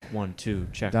1, 2.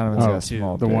 Check. Donovan's 1, got 2.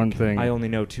 small The dick. one thing. I only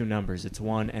know 2 numbers. It's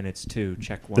 1 and it's 2.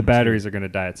 Check 1. The batteries are going to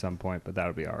die at some point, but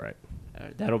that'll be all right.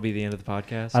 That'll be the end of the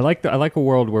podcast. I like a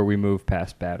world where we move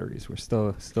past batteries. We're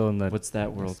still in the What's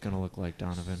that world going to look like,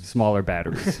 Donovan? smaller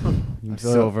batteries, more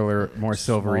Smaller?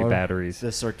 silvery batteries.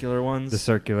 The circular ones? The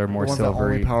circular, more The ones silvery.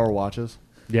 that only power watches.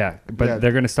 Yeah, but Yeah.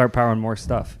 they're going to start powering more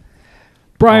stuff.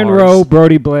 Brian Cars. Rowe,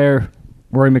 Brody Blair,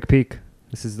 Rory McPeak.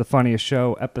 This is the funniest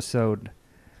show, episode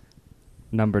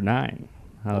number 9.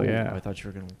 Hell yeah! I thought you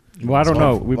were going to... Well, I don't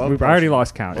know. Love We've Potion. already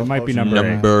lost count. It Love might be Potion. number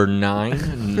 8. Number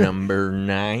 9. Number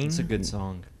 9. It's a good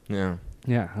song. Yeah.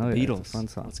 Yeah, hell yeah, Beatles. it's a fun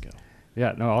song. Let's go.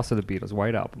 Yeah, no, also the Beatles,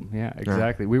 White Album. Yeah,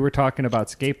 exactly. We were talking about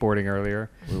skateboarding earlier.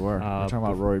 We were. We're talking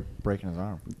about Rory breaking his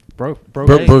arm. Broke Broke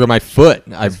my foot.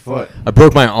 foot. I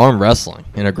broke my arm wrestling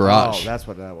in a garage. Oh, that's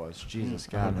what that was. Jesus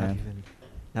God, man.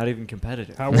 Not even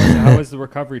competitive. How was the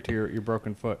recovery to your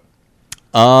broken foot?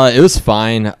 It was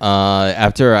fine.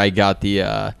 After I got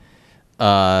the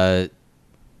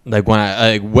like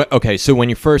when okay, so when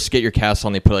you first get your cast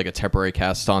on, they put like a temporary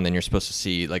cast on, then you're supposed to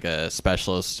see like a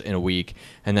specialist in a week,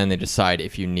 and then they decide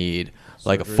if you need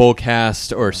like a full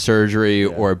cast or surgery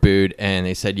or a boot, and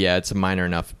they said, yeah, it's a minor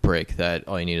enough break that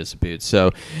all you need is a boot.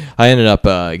 So I ended up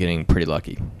getting pretty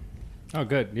lucky. Oh,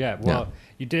 good. Yeah. Well,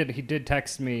 he did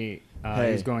text me. Hey.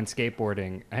 He was going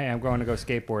skateboarding. Hey, I'm going to go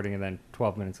skateboarding, and then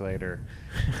 12 minutes later,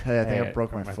 Hey, I think I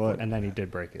broke my foot. and then he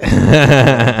did break it.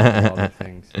 All the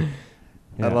things.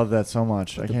 I love that so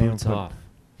much. I The can't even boots put off.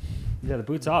 Yeah, the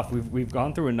boot's off. We've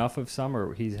gone through enough of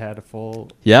summer. He's had a full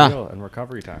Yeah. deal and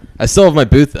recovery time. I still have my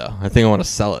boot though. I think I want to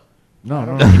sell it. No,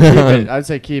 keep it. I'd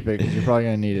say keep it because you're probably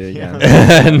gonna need it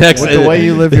again. Next, With the way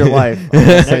you live your life, I'm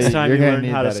gonna say Next time you're you gonna learn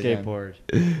need how to that again. skateboard.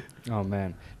 Oh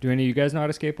man, do any of you guys know how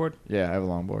to skateboard? Yeah, I have a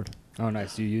longboard Oh,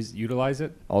 nice. Do you utilize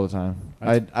it? all the time.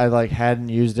 That's- I like hadn't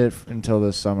used it until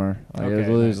this summer. Like, Okay, it was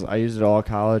literally nice. I used it all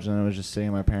college, and then it was just sitting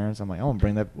at my parents. I'm like, I want to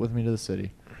bring that with me to the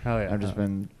city. Hell yeah. I've just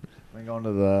been going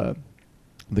to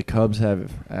the Cubs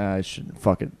have. I should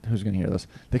fuck it. Who's gonna hear this?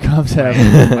 The Cubs have.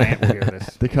 My aunt will hear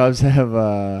this. The Cubs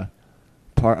have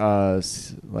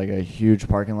like a huge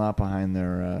parking lot behind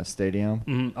their stadium.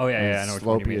 Mhm. Oh yeah, And yeah. I it's know which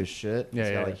one you slopey mean. as shit. Yeah, It's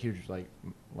yeah, got like yeah. huge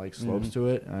like slopes to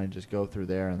it, and I just go through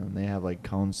there, and then they have like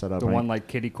cones set up. The and one like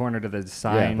kitty corner to the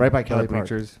sign. right by the Kelly Park.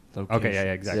 bleachers. Okay, yeah,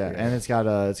 exactly. Yeah, and it's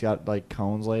got like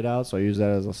cones laid out, so I use that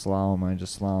as a slalom. I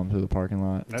just slalom through the parking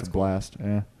lot. That's it's a cool. blast.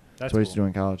 Yeah, That's what I used to cool. do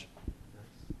in college.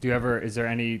 Is there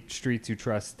any streets you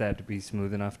trust that to be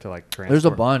smooth enough to like transport? There's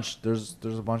a bunch. There's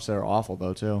a bunch that are awful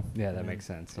though too. Yeah, that makes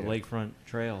sense. The yeah. lakefront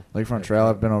trail. Lakefront Trail.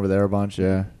 I've been over there a bunch.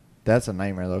 Yeah, that's a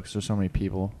nightmare though, because there's so many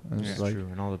people. And it's Yeah. just That's like,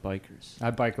 true. And all the bikers. I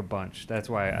bike a bunch. That's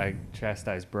why I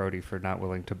chastise Brody for not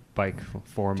willing to bike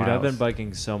 4 Dude, miles. I've been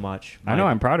biking so much. I know,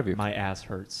 I'm proud of you. My ass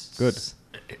hurts. Good.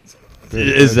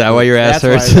 Is that why your ass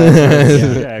That's hurts? why your ass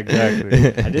hurts, Yeah, exactly.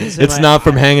 I didn't say It's my- not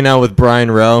from hanging out with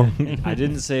Brian Rowe. I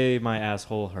didn't say my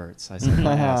asshole hurts. I said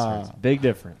my ass hurts. Big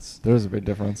difference. there's a big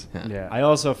difference. Yeah. I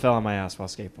also fell on my ass while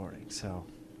skateboarding, so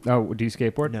Oh, do you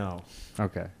skateboard? no.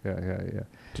 Okay. Yeah.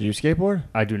 Do you skateboard?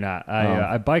 I do not. Oh.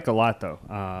 I bike a lot though.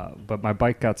 But my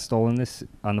bike got stolen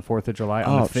on the 4th of July,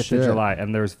 on Oh, the 5th shit. of July,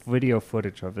 and there's video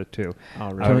footage of it too. Oh, I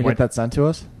Can really? we went- get that sent to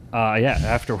us? Yeah,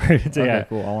 afterwards. Okay, yeah.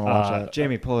 cool. I want to watch that.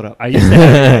 Jamie, pull it up. I used to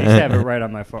have it right on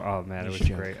my phone. Oh man, it was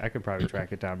should. great. I could probably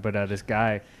track it down. But this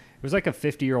guy, it was like a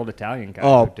 50-year-old Italian guy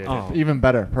Oh, who did oh. it. even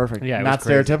better. Perfect. Yeah, it Not was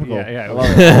crazy. stereotypical. Yeah, I it love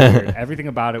was it. all weird. Everything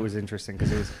about it was interesting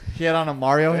because it was. He had on a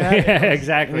Mario hat. Yeah,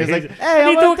 exactly. And he was He's- like, "Hey,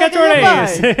 I'm Nito gonna take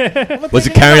a Catorese." Was he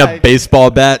carrying a baseball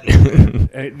bat?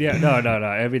 Yeah, no.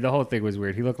 I mean, the whole thing was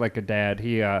weird. He looked like a dad.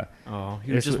 He Oh,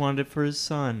 he This just w- wanted it for his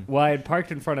son. Well, I had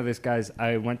parked in front of this guy's.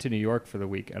 I went to New York for the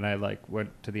week, and I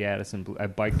went to the I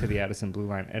biked to the Addison Blue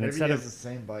Line, and Maybe instead he of has the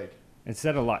same bike.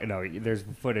 there's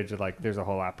footage of there's a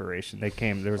whole operation. They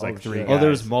came. There was like Oh, 3 shit. guys. Oh, there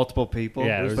was multiple people.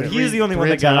 Yeah, there but was he was the only one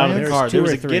three that got out of the Italians? car. Two There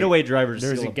was or a three. getaway driver. to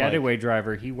There's steal a bike. getaway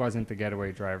driver. He wasn't the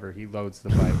getaway driver. He loads the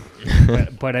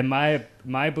bike. but in my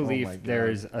belief, my God. there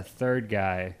is a third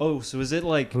guy Oh, so is it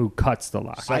like? who cuts the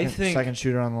lock. Second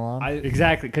shooter on the lawn.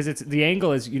 Exactly, because it's the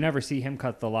angle is you never see him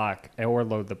cut the lock or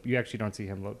load the. You actually don't see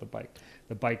him load the bike.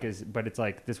 The bike is, but it's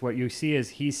like this. What you see is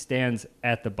he stands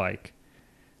at the bike,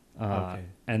 Okay.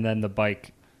 and then the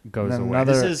bike goes and then away.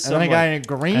 another, This is and then a guy in a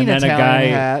green and then Italian a guy.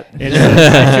 hat.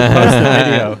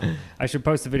 I should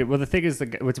post the video. Well, the thing is,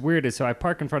 what's weird is, so I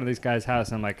park in front of this guy's house,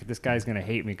 and I'm like, this guy's gonna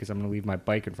hate me because I'm gonna leave my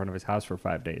bike in front of his house for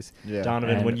 5 days. Yeah.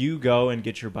 Donovan, And- when you go and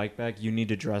get your bike back, you need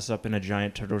to dress up in a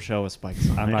giant turtle shell with spikes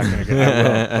on I'm it. not gonna get. I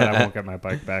will, but I won't get my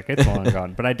bike back. It's long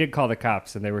gone. But I did call the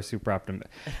cops, and they were super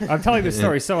optimistic. I'm telling this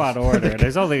story so out of order.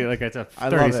 There's only it's a I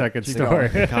love 30-second it. Keep story.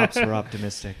 The cops were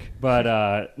optimistic.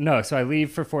 But no, so I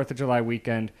leave for 4th of July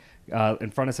weekend.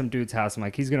 in front of some dude's house. I'm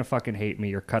like, he's going to fucking hate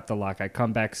me or cut the lock. I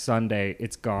come back Sunday,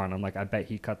 it's gone. I'm like, I bet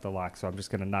he cut the lock. So I'm just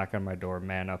going to knock on my door,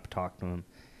 man up, talk to him.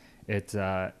 It's,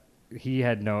 he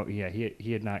had no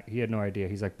idea.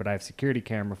 He's like, but I have security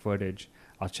camera footage.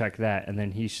 I'll check that. And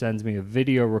then he sends me a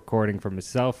video recording from his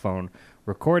cell phone,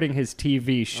 recording his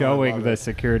TV, showing the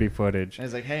security footage. And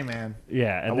he's like, hey, man.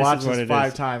 Yeah. And I this watched is what this it 5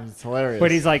 is. times. It's hilarious.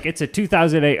 But he's like, it's a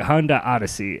 2008 Honda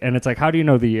Odyssey. And it's like, how do you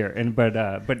know the year? And But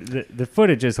the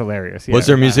footage is hilarious. Yeah, Was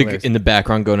there music hilarious. in the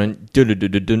background going on?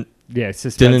 Yeah,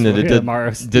 suspenseful. Yeah,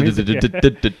 Morris music,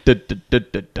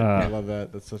 yeah. I love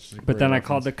that. That's such a But great then I reference.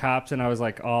 called the cops and I was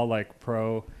like all like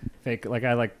pro fake, like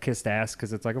I like kissed ass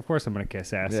because it's like, of course I'm gonna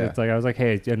kiss ass. Yeah. It's like I was like,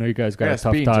 hey, I know you guys I got got a a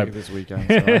tough speeding time. ticket this weekend,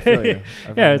 so I feel you.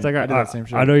 Yeah, it's like I did that same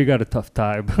shit. I know you got a tough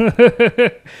time.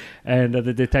 And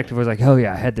the detective was like, hell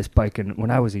yeah, I had this bike when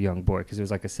I was a young boy because it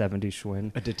was like a 70s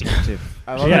Schwinn. A detective.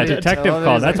 I love Yeah, that he- detective I love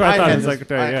call. that That's he's what I thought. had It was this-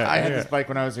 like, yeah, I had yeah. this bike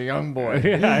when I was a young boy.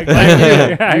 Yeah,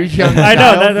 exactly. You young I know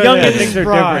child. that, Young yeah, in things are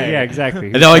pride. different. Yeah, exactly.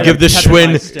 And now I give this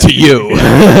Schwinn to you.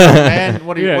 Man,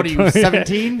 what are you? Yeah, What are you?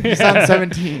 17? You sound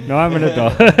 17. No, I'm an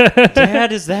adult.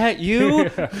 Dad, is that you?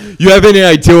 You have any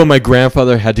idea what my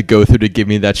grandfather had to go through to give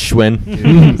me that Schwinn?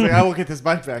 He's like, I will get this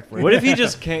bike back for you. What if he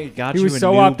just got He you was a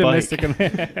so new optimistic.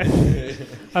 bike?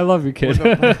 I love you, kid.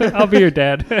 I'll be your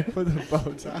dad. With a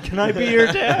bow tie. Can I be your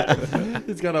dad?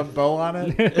 He's got a bow on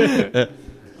it.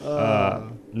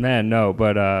 Man, no,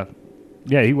 but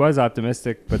yeah, he was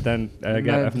optimistic, but then I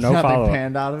got no Nothing follow up.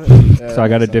 panned out of it. Yeah, So I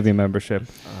got a that sounds- divvy membership.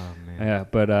 Oh man. Yeah,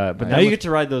 but Now then you get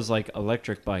to ride those like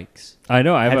electric bikes. I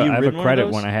know I Have you have a ridden one of credit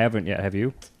those? one. I haven't yet. Have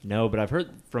you? No, but I've heard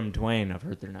from Dwayne. I've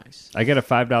heard they're nice. I get a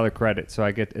 $5 credit, so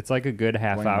I get it's like a good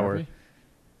half Dwayne hour. Murphy?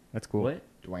 That's cool.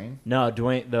 Dwayne? No,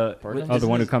 Dwayne. Perkins? Oh, the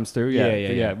one who comes through. Yeah,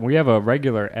 Yeah. We have a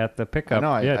regular at the I pickup.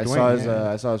 know. yeah, I Dwayne, saw his.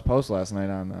 yeah. I saw his post last night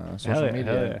on social Hell yeah,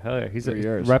 media. hell yeah. He's Through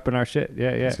yours. repping our shit.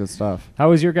 Yeah, yeah. That's good stuff. How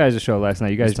was your guys' show last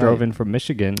night? You guys It's drove tight. in from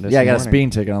Michigan. This Yeah, I got a morning. speeding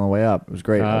ticket on the way up. It was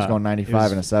great. I was Ah. going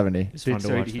 95 and a 70. It's fun to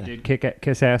So watch he that. did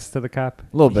kiss ass to the cop.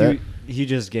 A little bit. He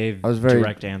just gave I was very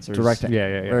direct answers. Direct.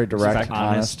 Yeah. Very direct, Just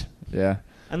honest. Yeah.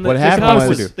 And What the happened cop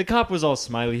was- the cop was all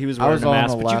smiley. He was I wearing was a all on mask,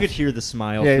 the but you left. could hear the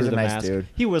smile Yeah, through he's a the nice mask. dude.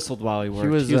 He whistled while he worked.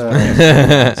 was, He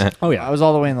was Oh yeah. I was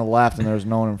all the way in the left, and there was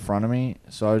no one in front of me,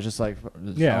 so I was just like,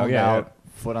 zoned yeah. out,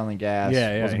 foot on the gas.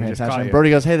 Yeah, Wasn't he paying just caught attention. you. Brody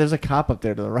goes, "Hey, there's a cop up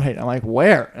there to the right." I'm like,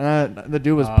 "Where?" And the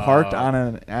dude was parked Oh. on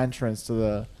an entrance to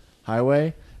the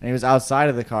highway, and he was outside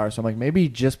of the car. So I'm like, maybe he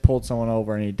just pulled someone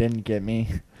over and he didn't get me.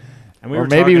 And we or were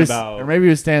maybe talking he was, about or maybe he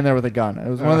was standing there with a gun. It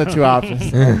was one of the two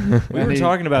options. we were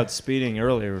talking about speeding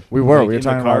earlier. We were. Like, We were in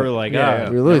talking the car. about- We were like, yeah,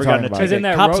 we were literally never gotten talking a about it. 'Cause in ticket.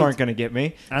 that Cops road- aren't going to get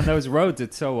me. On those roads,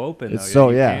 it's so open. It's though. so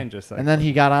you yeah. can just, like, And then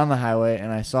he got on the highway,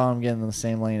 and I saw him getting in the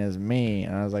same lane as me,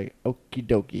 and I was like, "Okie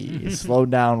dokie." He slowed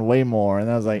down way more, and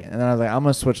I was like, I'm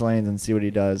gonna switch lanes and see what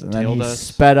he does. And then Tailed he us.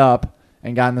 sped up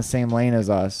and got in the same lane as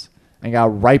us, and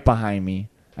got right behind me.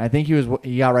 I think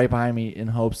he got right behind me in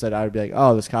hopes that I would be like,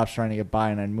 "Oh, this cop's trying to get by,"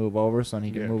 and I'd move over so then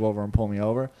he could Yeah. move over and pull me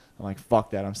over. I'm like,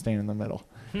 "Fuck that! I'm staying in the middle."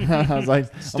 I was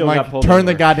like, Still got pulled "Turn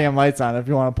the over. goddamn lights on if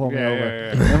you want to pull me Yeah, over."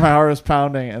 yeah, yeah. And my heart was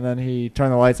pounding, and then he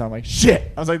turned the lights on. I'm like,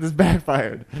 "Shit!" I was like, "This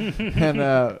backfired."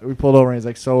 And we pulled over, and he's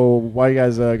like, "So why you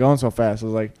guys going so fast?" I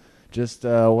was like, "Just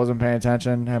wasn't paying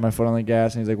attention. Had my foot on the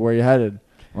gas." And he's like, "Where you headed?"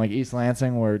 I'm like, "East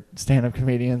Lansing. We're stand-up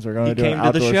comedians. We're going He to do an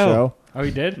came to the outdoor show. show." Oh,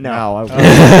 he did? No. I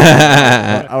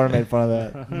would have made fun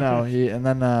of that. No, he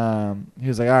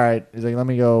was like, "All right." He's like, "Let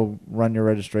me go run your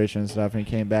registration and stuff." And he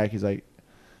came back. He's like,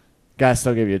 "Gotta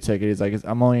still give you a ticket." He's like,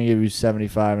 "I'm only gonna give you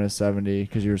 75 and a 70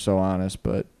 because you were so honest."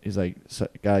 But he's like,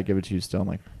 "Gotta give it to you still." I'm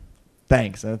like,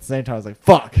 "Thanks." And at the same time, I was like,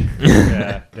 "Fuck."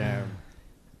 Yeah, damn.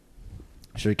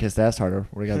 Should have kissed ass harder.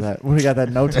 Would have got that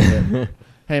no ticket.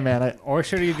 Hey man, Or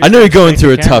should he? I know you're going take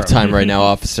through a the tough camera? time right now,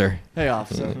 officer. hey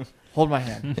officer, hold my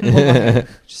hand. Hold my hand.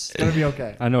 It's gonna be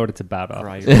okay. I know what it's about.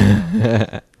 Right.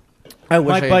 I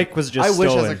wish My bike was just I wish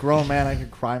as stolen. a grown man I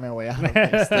could cry my way out of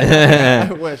this. I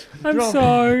wish. I'm Grown-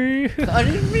 sorry. I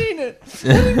didn't mean it. I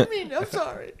didn't mean it. I'm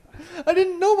sorry. I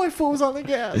didn't know my foot was on the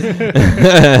gas.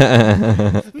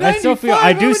 I still feel. 95,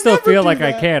 I do would still never feel do like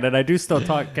I that. can, and I do still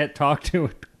get talked to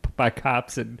by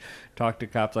cops and talk to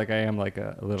cops like I am like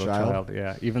a little Child? child.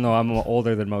 Yeah, even though I'm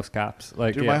older than most cops.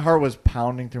 Like, Dude, yeah. my heart was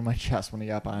pounding through my chest when he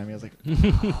got behind me. I was like,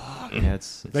 Yeah,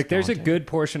 it's like there's a daunting. good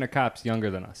portion of cops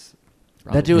younger than us.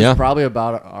 that dude was Yeah. probably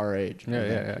about our age. Yeah, I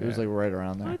think. yeah, He was yeah. like right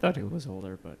around I there. thought he was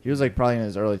older, but He was like probably in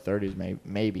his early 30s,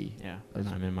 maybe. yeah, and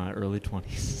I'm in my early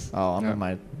 20s, Oh, I'm Yeah. in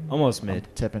my almost I'm mid.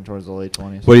 tipping towards the late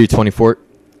 20s. What are you, 24?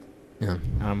 Yeah.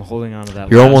 I'm holding on to that.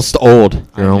 You're last- almost old.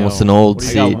 I You're almost know. an old I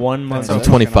seat. got 1 month. I'm That's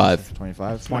 25.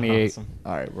 25? 28. Awesome.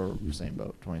 All right, we're same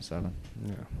boat. 27.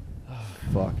 Yeah.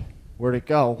 Fuck. Where'd it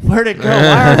go? Where'd it go? Why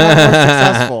aren't I more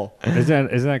successful?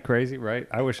 Isn't that crazy, right?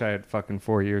 I wish I had fucking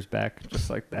 4 years back,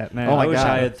 just like that, man. Oh my I wish God.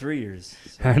 I had 3 years.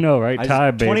 So. I know, right?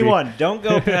 Time, baby. 21. Don't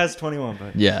go past 21,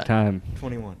 but Yeah. Time.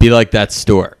 21. Be like that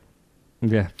store.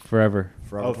 Yeah, forever.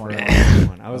 Forever Oh, 21.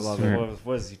 21. I was. love it.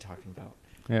 What is he talking about?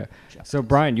 Yeah. So,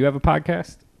 Brian, you have a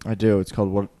podcast? I do. It's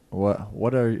called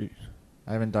What are you?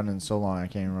 I haven't done it in so long. I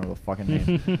can't even remember the fucking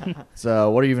name.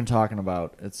 So what are you even talking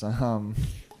about? It's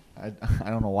I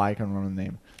don't know why I couldn't remember the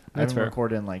name. I That's haven't fair.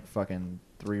 recorded in like fucking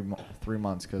 3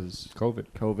 months because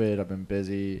COVID. I've been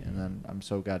busy, and then I'm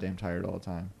so goddamn tired all the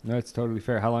time. No, it's totally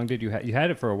fair. How long did you you had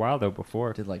it for a while though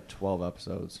before? I did like 12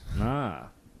 episodes. Ah,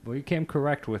 well, you came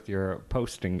correct with your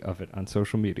posting of it on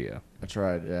social media. I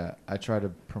tried. Yeah, I try to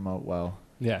promote well.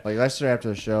 Yeah. Like yesterday after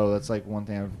the show, that's like one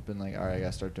thing I've been like, all right, I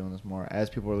gotta start doing this more. As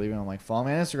people were leaving, I'm like, follow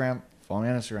me on Instagram, follow me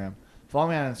on Instagram, follow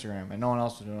me on Instagram, and no one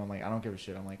else was doing it. I'm like, I don't give a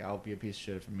shit. I'm like, I'll be a piece of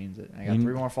shit if it means it. And I got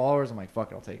 3 more followers. I'm like,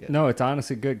 fuck it, I'll take it. No, it's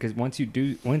honestly good because once you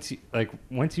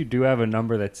do have a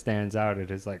number that stands out, it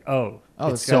is like, it's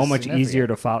this so guy's much significant. easier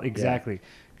to follow. Exactly,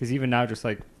 because even now, just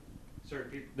like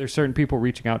there's certain people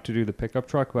reaching out to do the pickup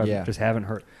truck who I Yeah. just haven't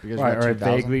heard, Because or, you got or I 2,000?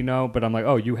 vaguely know, but I'm like,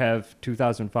 oh, you have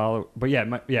 2,000 followers. But yeah,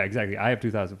 exactly. I have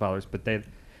 2,000 followers, but they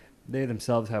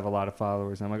themselves have a lot of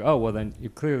followers. And I'm like, oh, well, then you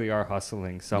clearly are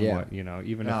hustling somewhat,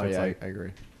 even if it's like I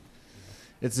agree.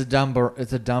 It's a dumb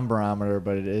barometer,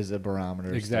 but it is a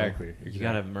barometer. exactly. You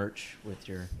gotta have merch with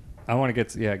your. I want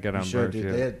to get on Sure, board. dude.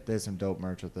 Yeah. They had some dope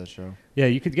merch with this show. Yeah,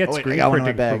 you could get Oh, wait, I screen got one in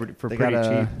my printing bag. for They pretty got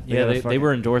a- cheap. Yeah, got a they fucking-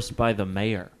 were endorsed by the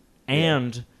mayor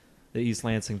and the East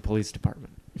Lansing Police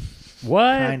Department.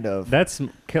 What? Kind of. That's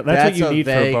what you need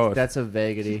for both. That's a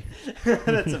vaguity.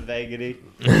 That's a vaguity.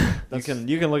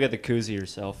 You can look at the koozie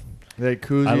yourself. The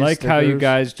koozie I like how you stickers.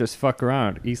 guys just fuck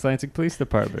around. East Lansing Police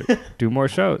Department. Do more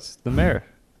shows. The mayor.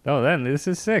 Oh, then this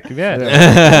is sick.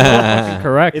 Yeah.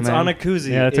 Correct, It's man. on a koozie.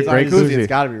 Yeah, it's a It's great on a koozie. It's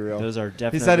got to be real. Those are He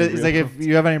definitely. said he's like, real. if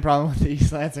you have any problem with the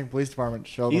East Lansing Police Department,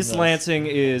 show them East this. Lansing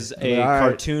is a All right.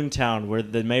 cartoon town where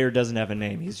the mayor doesn't have a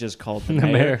name. He's just called the The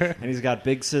mayor, mayor. and he's got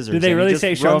big scissors. Did they and really he just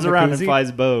say show runs him the around and koozie?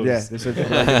 flies bows? Yeah, they said like,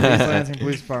 the East Lansing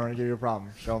Police Department give you a problem.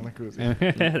 Show them the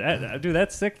koozie. Dude,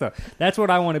 that's sick though. That's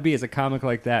what I want to be as a comic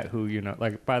like that. Who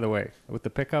like. By the way, with the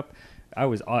pickup, I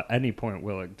was at any point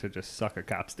willing to just suck a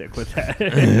cop stick with that.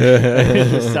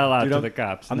 Just sell out Dude, to I'm- the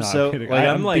cops. I'm No, so- kidding. like,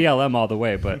 I'm I'm like- BLM all the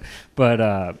way, but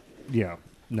no.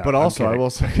 But I'm also, I kidding. will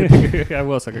suck I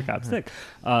will suck a cop stick.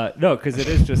 No, because it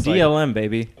is just like, DLM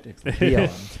baby.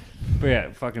 BLM. but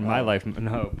yeah, fucking my life.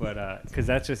 No, but because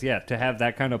that's just to have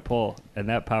that kind of pull and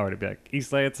that power to be like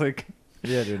East Lansing.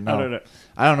 Yeah, dude. I don't know.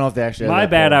 I don't know if they actually. have My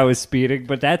that bad. power. I was speeding,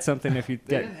 but that's something if you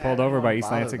They get didn't pulled have over by anyone East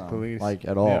bother Lansing them, police, like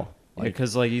at all. Like,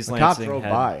 Because like East the cop Lansing drove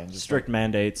had by and just, strict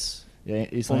mandates. yeah,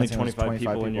 East Only Lansing was 25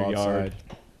 people in your outside. yard.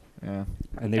 Yeah,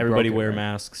 and they Everybody broke it, wear right?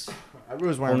 masks. everyone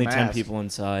was wearing Only masks. 10 people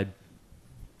inside.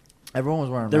 Everyone was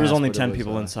wearing. There was masks, only but it 10 was,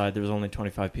 people inside. There was only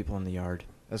 25 people in the yard.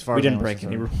 As far We as didn't anyone break was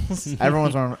any concerned.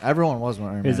 rules. Everyone was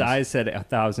wearing. His masks. eyes said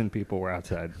 1,000 people were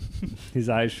outside. His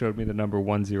eyes showed me the number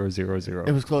 1000.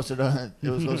 It was closer to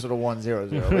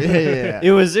 100. Yeah.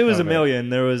 It was a Okay.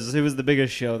 million. It was the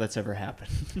biggest show that's ever happened.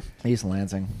 East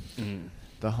Lansing,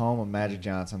 the home of Magic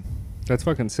Johnson. That's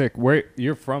fucking sick. Where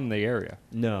you're from the area?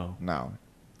 No. No,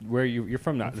 Where you're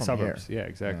from? Not I'm the from suburbs. here. Yeah,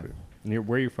 exactly. Yeah.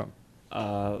 Where are you from?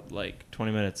 Like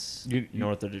 20 minutes You-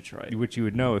 north of Detroit. Which you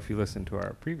would know if you listened to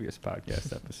our previous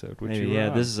podcast episode. Which Maybe, you were yeah.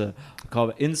 on. This is a call.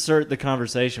 Insert the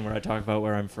conversation where I talk about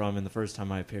where I'm from and the first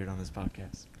time I appeared on this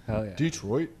podcast. Hell yeah.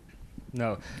 Detroit.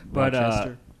 No, but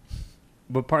Rochester.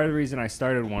 but part of the reason I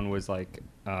started one was like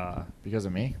Because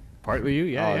of me. partly you, Oh,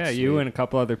 yeah, it's you sweet. and a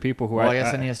couple other people who Well, I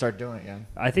guess I need to start doing it again.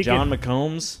 I think John it,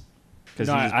 McCombs. Because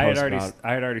no, I had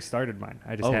already started mine.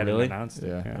 I just Oh, hadn't really? announced it.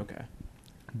 Yeah. Okay.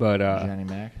 But Johnny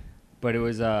Mac. but it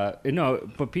was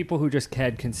but people who just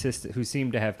had who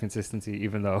seemed to have consistency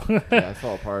even though Yeah, I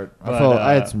fell apart. But,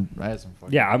 I had some. Fucking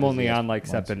yeah, I'm only busy on like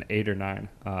months. 7, 8 or 9.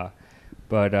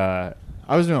 But I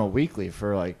was doing a weekly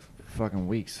for like fucking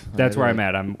weeks. that's I where did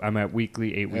I'm at. I'm at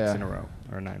weekly 8 weeks Yeah. in a row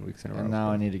or 9 weeks in a row. And now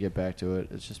I need to get back to it.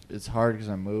 It's hard because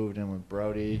I moved in with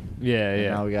Brody. yeah, And yeah.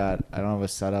 now I don't have a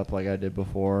setup like I did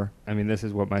before. I mean, this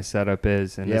is what my setup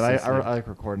is. And Yeah, this but is, I like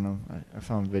recording them. I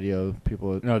found video.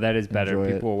 People. no, that is better.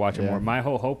 enjoy People it. will watch it Yeah. more. My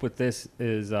whole hope with this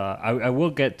is I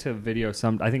will get to video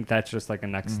some. I think that's just like a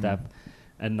next step,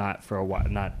 and not for a while.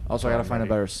 Not Also, I till gotta I'm find a ready.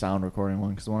 better sound recording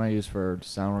one because the one I use for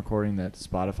sound recording that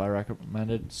Spotify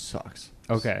recommended sucks.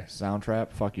 Okay.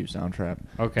 Soundtrap. Fuck you, Soundtrap.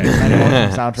 Okay. Anyone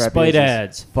from Soundtrap Spite uses,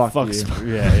 ads. Fuck you. Spite.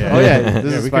 yeah, yeah. Oh, yeah, this yeah, is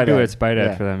we could Spite do ad. it Spite ad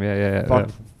Yeah. for them. Yeah, yeah, yeah.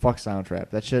 Fuck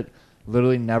Soundtrap. That shit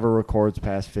literally never records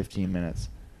past 15 minutes.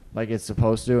 like it's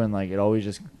supposed to, and like it always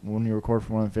just when you record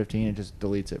for more than 15, it just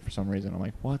deletes it for some reason. I'm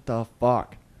like, what the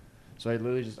fuck? So I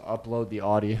literally just upload the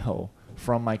audio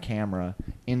from my camera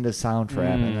into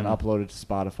Soundtrap and then upload it to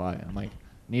Spotify. I'm like,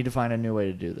 need to find a new way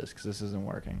to do this because this isn't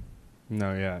working.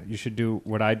 No, yeah, you should do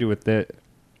what I do with it.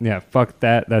 Yeah, fuck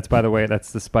that. That's, by the way,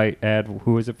 that's the Spite ad.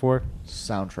 Who is it for?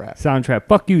 Soundtrap.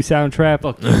 Fuck you, Soundtrap.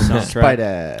 Fuck you, Soundtrap. Spite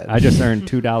ad. I just earned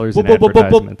 $2 in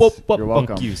advertisements. You're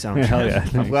welcome. Fuck you, Soundtrap. Hell yeah.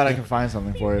 I'm glad I can find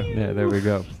something for you. Yeah, there we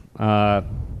go.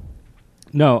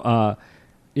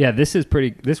 Yeah,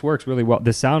 this works really well.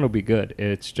 The sound will be good.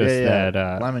 It's just that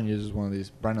Lemon uses one of these.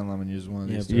 Brendan Lemon uses one of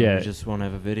these. But Yeah. we just won't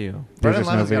have a video. Brendan just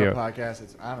no Lemon's got a video. podcast.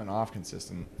 It's on and off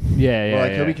consistent. Yeah, Well,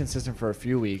 like he'll be consistent for a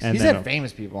few weeks. And He's then had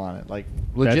famous people on it, like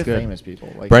legit good. famous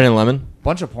people, like Brendan Lemon.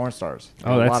 bunch of porn stars.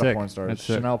 Oh, a that's lot sick. of porn stars. That's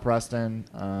sick. Chanel Preston.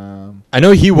 I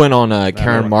know he went on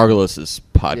Karen one. Margulis's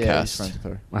Yeah, he's podcast. friends with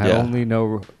her. I Yeah. only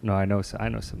know. No, I know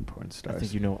some porn I stars.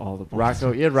 think you know all the porn Rocco,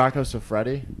 stars. you had Rocco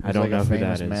Siffredi. I He's don't like know a who that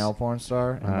famous is. male porn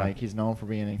star, and Uh-huh. like he's known for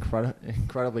being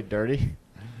incredibly dirty.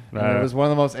 And it was one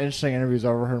of the most interesting interviews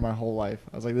I've ever heard in my whole life.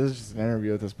 I was like, this is just an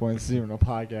interview at this point. This isn't even a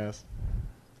podcast.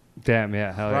 Damn,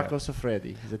 yeah, hell Rocco yeah. Siffredi.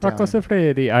 He's Rocco Italian.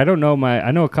 Siffredi. I don't know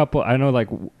I know a couple. I know like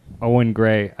Owen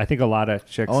Gray. I think a lot of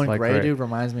chicks Owen like Gray, dude,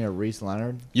 reminds me of Reese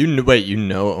Leonard. You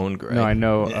know Owen Gray. No, I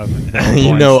know of.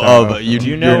 you know of. You Do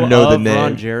you know the of name.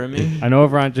 Ron Jeremy? I know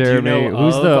of Ron Jeremy. Do you know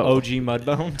Who's of the OG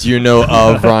Mudbone? Do you know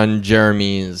of Ron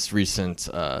Jeremy's recent?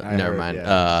 Never heard, mind.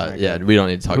 yeah. Yeah, we don't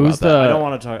need to talk Who's about that. I don't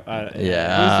want to talk.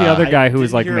 Yeah. Who's the other guy who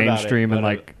was didn't like hear about it, mainstream and but,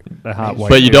 like the hot white?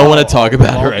 But you dude? don't want to talk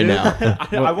about Well, it right dude,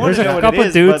 now. I want There's to know a what couple it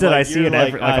is, dudes but, that like, I see you're in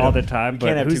every, like all the time. you But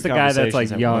can't have who's two the guy that's conversations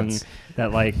like at young once.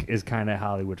 that like is kind of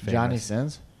Hollywood famous? Johnny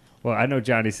Sins. Well, I know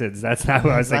Johnny Sins. That's not who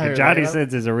I was That's not thinking. who Johnny you're thinking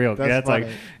of? Sins is a real. That's That's like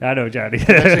funny. I know Johnny. That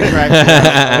shit cracks me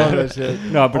up. I love that shit.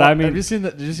 No, but I mean, have you seen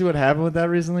that? Did you see what happened with that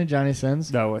recently, Johnny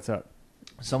Sins? no. What's up?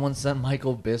 Someone sent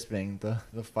Michael Bisping,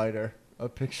 the fighter, a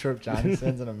picture of Johnny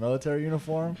Sins in a military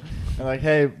uniform, and like,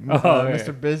 hey, yeah.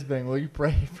 Mr. Bisping, will you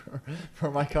pray for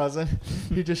my cousin?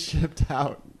 He just shipped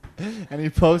out. And he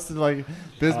posted like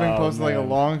Bisping Oh, posted like a man.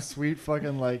 long, sweet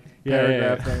fucking like Yeah,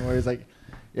 paragraph yeah. thing where he's like,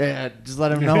 yeah, just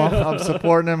let him know I'm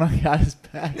supporting him. I got his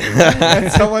back.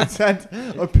 And someone sent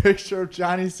a picture of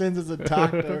Johnny Sins as a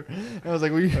doctor. And I was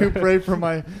like, will you pray for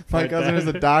my cousin who's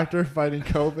a doctor fighting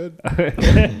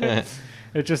COVID?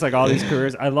 It's just like all these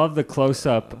careers. I love the close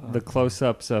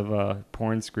ups of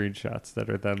porn screenshots that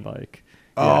are then like.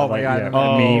 Oh, my like, God, yeah, the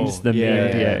memes, the yeah,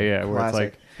 meme, yeah. yeah, where it's Classic.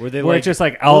 like, Where they where like it's just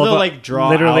like well, all they'll, of like draw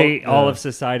literally out, all of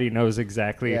society knows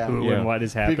exactly Yeah. who Yeah. and what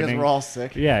is happening. Because we're all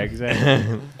sick. Yeah,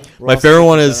 exactly. We're My all favorite sick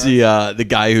one of is that. the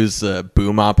guy who's a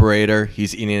boom operator.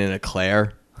 He's eating an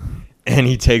eclair, and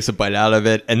he takes a bite out of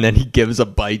it, and then he gives a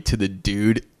bite to the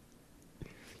dude.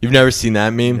 You've never seen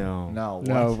that meme? No. No,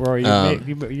 No, what? Rory,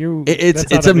 you It's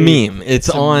that's a not meme. It's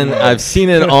a on. meme. I've seen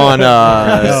it on.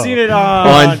 I've seen it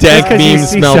on Dank Because you Memes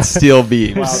see Melt some- Steel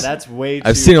Beams. Wow, that's way too.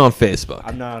 I've seen it on Facebook.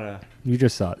 I'm not a. You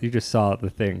just saw the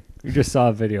thing. You just saw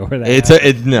a video where that. It's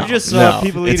happened. no. You just saw no,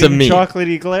 people it's eating a meme. chocolate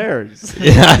eclairs.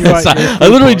 Yeah, You want your I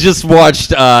literally just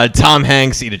watched Tom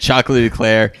Hanks eat a chocolate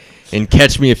eclair in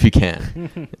Catch Me If You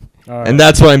Can, All right. and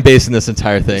that's what I'm basing this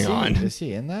entire thing on. Is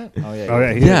he in that? Oh yeah. Oh,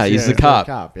 yeah, he's Yeah, he's the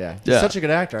cop. Yeah. He's Yeah. such a good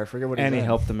actor. I forget what he's And he in.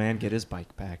 helped the man get his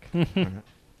bike back.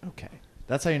 Okay.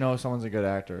 That's how you know someone's a good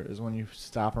actor is when you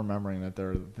stop remembering that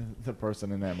they're the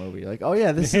person in that movie. Like, oh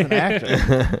yeah, this is an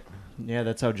actor. Yeah,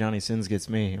 that's how Johnny Sins gets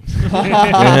me.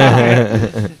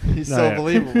 He's No, so yeah.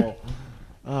 believable.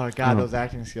 Oh god, Oh. those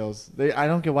acting skills. I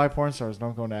don't get why porn stars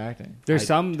don't go into acting. There's I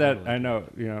some that totally I know,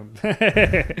 you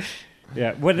know.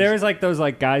 Yeah, well, there's like those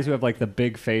like guys who have like the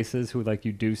big faces who like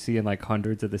you do see in like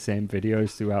hundreds of the same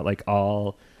videos throughout like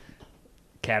all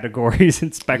categories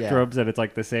and spectrums, and it's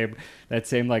like the same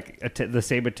like the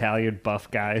same Italian buff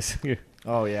guys,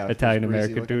 Oh yeah, Italian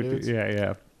greasy American looking dude. dudes.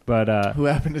 Yeah. But Who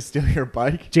happened to steal your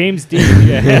bike? James Dean,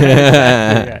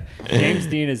 yeah. James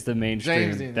Dean is the mainstream.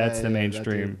 James Dean, That's yeah, the yeah,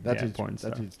 mainstream That dude's porn star.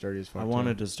 That dude's dirty as fuck. I too.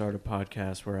 wanted to start a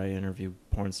podcast where I interview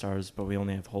porn stars, but we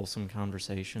only have wholesome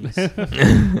conversations. I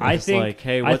Just think, like,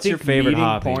 hey, I what's your think favorite meeting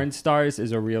hobby? porn stars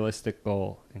is a realistic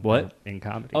goal. What? In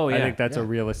comedy? Oh, I yeah. think that's a Yeah.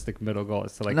 realistic middle goal.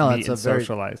 Is to like No, meet it's and a very-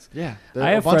 socialize. Yeah,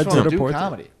 I have a bunch friends of them that are do porn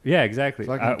comedy. Yeah, exactly.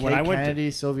 Fucking When Kate I went Kennedy,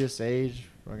 Sylvia Sage,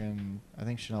 fucking. I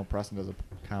think Chanel Preston does a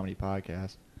comedy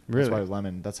podcast. Really? That's why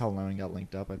Lemon. That's how Lemon got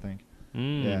linked up. I think.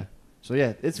 Mm. Yeah. So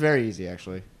yeah, it's very easy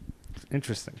actually.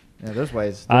 Interesting. Yeah, there's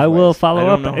ways. I will I follow don't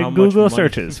up know how in much Google money-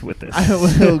 searches with this. I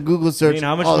will Google I search. mean,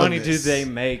 how much all of money do this. they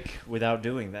make without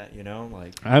doing that? You know,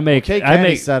 like I make. Kate I Kennedy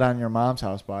make. said on your mom's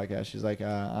house podcast, she's like,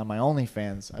 on my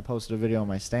OnlyFans, I posted a video on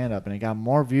my stand-up, and it got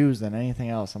more views than anything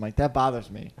else. I'm like, that bothers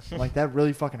me. I'm like, that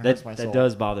really fucking hurts my soul. that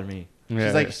does bother me.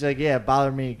 Yeah. She's like, yeah, it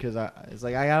bothered me because it's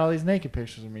like I got all these naked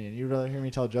pictures of me, and you'd rather hear me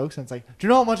tell jokes. And it's like, do you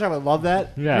know how much I would love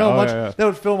that? Yeah, You know how oh, much yeah. that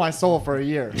would fill my soul for a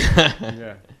year.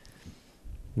 Yeah.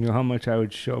 You know how much I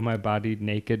would show my body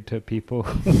naked to people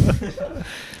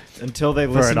Until they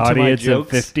for listen an to my audience of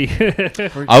jokes. 50?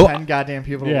 For I w- 10 goddamn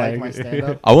people to Yeah. like my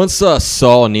stand-up. I once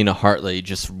saw Nina Hartley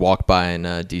just walk by in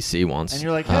DC once. And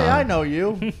you're like, hey, I know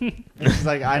you. And she's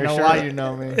like, I Are you know sure? why you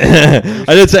know me. I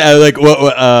did say I like what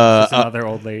Just another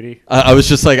old lady. I was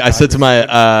just like I said to my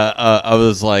I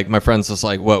was like my friends was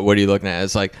like what are you looking at?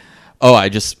 It's like, oh, I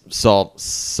just saw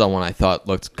someone I thought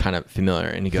looked kind of familiar,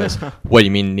 and he goes, what do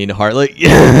you mean Nina Hartley?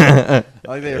 I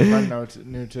like that your friend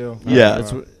knew too. Yeah.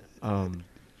 That's what,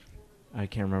 I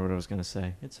can't remember what I was gonna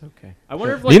say. It's okay. I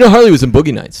wonder if Nina Hartley was in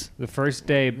Boogie Nights. The first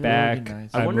day back, nice.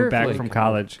 I wonder moved if, back like- from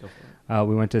college.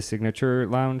 We went to Signature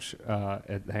Lounge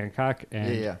at Hancock,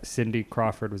 and Yeah. Cindy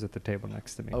Crawford was at the table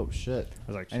next to me. Oh, shit. I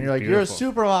was like, And you're like, beautiful. you're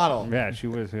a supermodel. Yeah, she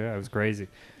was. Yeah, it was crazy.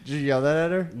 Did you yell that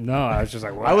at her? No, I was just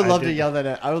like, wow. I would love to yell that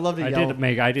at I would love to I yell. did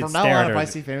make. I did From stare now on, at if her. I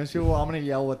see famous people, I'm going to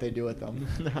yell what they do with them.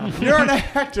 You're an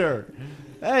actor.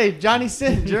 Hey, Johnny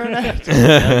Sins, you're an actor.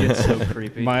 That gets so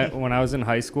creepy. When I was in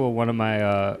high school, one of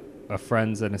my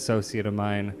friends, an associate of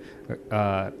mine,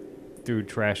 threw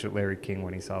trash at Larry King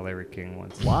when he saw Larry King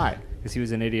once. Why? Because he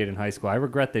was an idiot in high school. I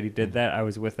regret that he did that. I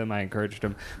was with him. I encouraged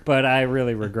him, but I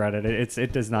really regretted it.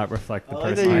 It does not reflect the I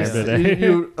like person I am that today.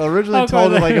 you originally How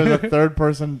told come it like it was that- a third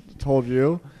person told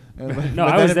you. And like- No,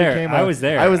 but I then was it there. became I was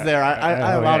there. I was there.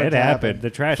 I allowed it to happened. happen. The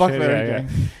trash. Fuck yeah, Larry yeah. King.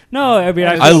 No, I mean,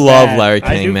 I feel love bad. Larry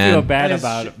I King, do man. feel bad And his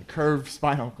about him. curved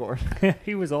spinal cord.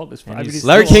 He was old as fuck. And I mean, he's he's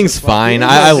Larry still King's old as fuck. fine. He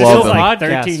I was love still him. like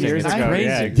Podcasting. 13 years It's ago. crazy.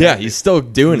 Yeah, Yeah, he's still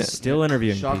doing He's it. still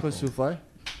interviewing Chocolate people. souffle.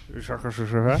 Chocolate You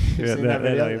souffle. Yeah, seen that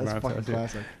video? that- That's fucking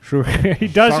classic. Sure. He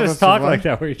does Chocolate just talk souffle? like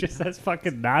that, where he just says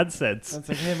fucking nonsense. It's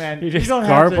like, hey man, He you just don't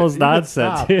have to. garbles You can nonsense.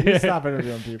 Stop. You can stop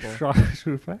interviewing people. Chocolate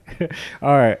souffle.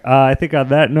 All right. I think on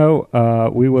that note,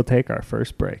 we will take our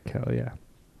first break. Hell yeah.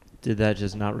 Did that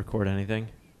just not record anything?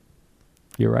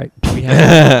 You're right. We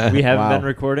haven't Wow. been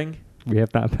recording. We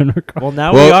have not been recording. Well,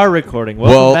 now Well- we are recording.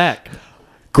 Welcome well- back.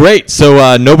 Great.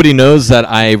 So nobody knows that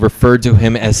I referred to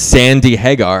him as Sandy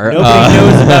Hagar. Nobody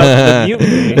knows about the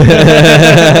mutiny.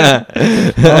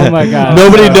 Oh my God.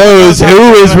 Nobody knows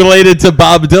who is related to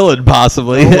Bob Dylan,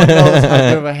 possibly. No one knows how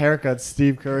good of a haircut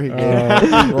Steve Curry gave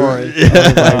Rory. Oh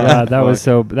my God, that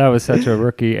was such a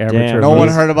rookie amateur. No one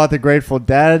move. heard about the Grateful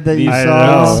Dead that you These I saw.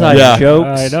 know. inside Yeah.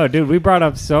 jokes. I know, dude. We brought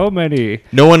up so many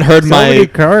No one heard many my.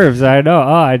 curves. I know.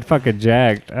 Oh, I'd fucking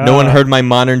jacked. No one heard my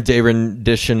modern day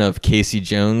rendition of Casey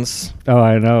Jones. Oh,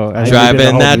 I know. And we did a Driving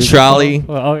whole that musical. trolley,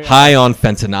 Well, oh, yeah. high on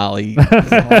fentanyl.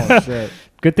 Oh shit.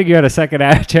 Good thing you had a second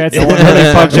chance to No one really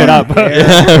heard punch it up. Yeah.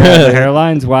 The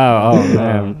hairlines. Wow. Oh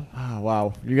man. Oh,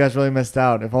 wow, you guys really missed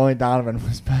out. If only Donovan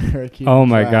was better at keeping Oh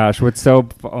my track. gosh. What's so?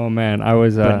 Oh man. I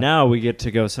was. But now we get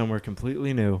to go somewhere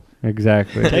completely new.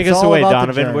 Exactly. Take It's us all away, about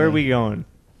the Donovan. Where are journey. we going?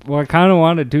 Well, I kind of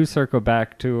wanted to circle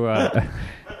back to.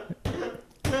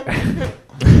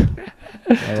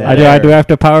 I do have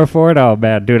to power forward. Oh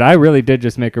man, dude, I really did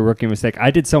just make a rookie mistake.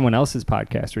 I did someone else's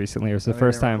podcast recently. It was the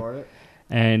first time,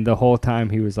 and the whole time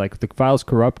he was like, "The file's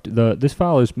corrupt. This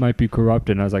file might be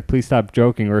corrupted." And I was like, "Please stop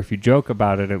joking, or if you joke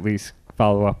about it, at least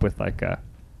follow up with like a."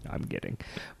 I'm kidding,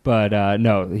 but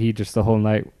no, he just the whole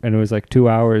night, and it was like 2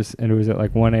 hours, and it was at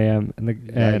like 1 a.m. and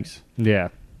Yikes. yeah,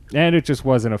 and it just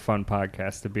wasn't a fun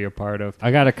podcast to be a part of.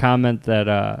 I got a comment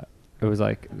that it was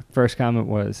like first comment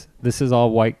was, "This is all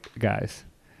white guys,"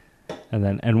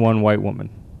 and one white woman,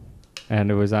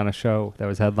 and it was on a show that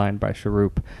was headlined by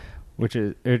Sharoop, which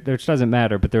doesn't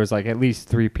matter, but there was like at least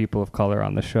 3 people of color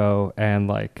on the show and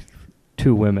like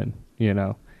 2 women, you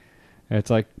know, and it's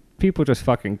like people just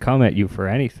fucking come at you for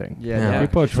anything. Yeah,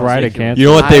 People Trust try to me. cancel. You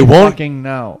know what they I won't? fucking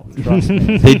know. Trust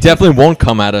me. They definitely won't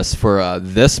come at us for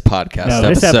this podcast No,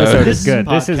 this episode. episode This is good.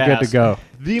 This is good to podcast. go.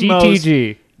 The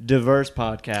GTG. Diverse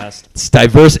podcast. It's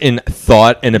diverse in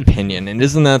thought and opinion, and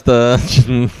isn't that the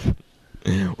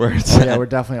where it's Oh, yeah, at? we're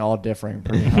definitely all differing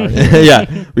pretty hard.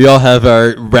 Yeah, we all have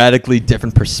our radically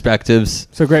different perspectives.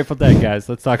 So Grateful Dead, guys.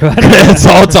 Let's talk about it. Let's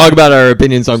all talk about our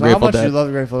opinions on So how Grateful much you Dead. love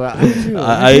the Grateful Dead?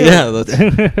 I do. Yeah, let's.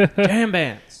 Jam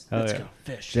bands. Hell Let's yeah. go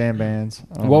fish. Jam bands.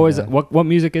 Oh What my was God. what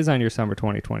music is on your summer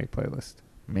 2020 playlist?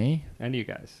 Me? And you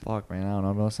guys. Fuck, man. I don't know.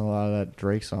 I'm listening to a lot of that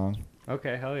Drake song.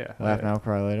 Okay, hell yeah. Laugh Now,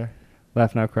 Cry Later.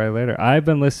 Laugh Now, Cry Later. I've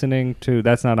been listening to.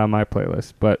 That's not on my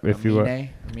playlist, but if you.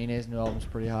 Amine's new album's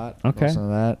pretty hot. Okay. Listen to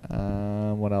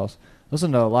that. What else?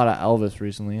 Listen to a lot of Elvis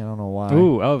recently. I don't know why.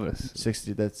 Ooh, Elvis.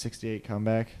 68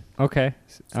 comeback. Okay.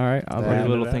 All right. I'll That- Pretty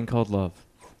little thing called love.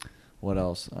 What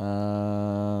else?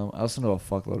 I listened to a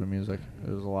fuckload of music.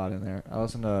 There's a lot in there. I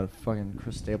listened to fucking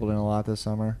Chris Stapleton a lot this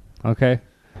summer. Okay.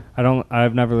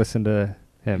 I've never listened to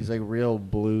him. He's like real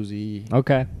bluesy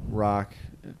Okay. rock.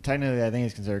 Technically, I think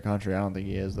he's considered country. I don't think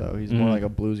he is though. He's more like a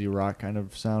bluesy rock kind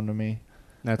of sound to me.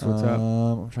 That's what's up.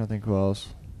 I'm trying to think who else.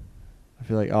 I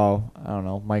feel like I don't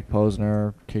know, Mike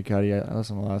Posner, Kid Cudi. I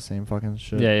listen to a lot of same fucking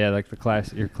shit. Yeah, like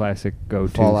your classic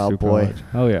go-to. Fall Out super Boy. large.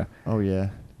 Oh yeah. Oh yeah.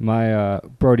 My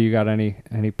Brody, you got any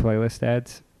playlist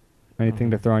ads? Anything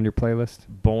to throw on your playlist?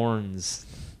 Borns.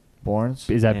 Borns.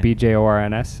 Is that Yeah.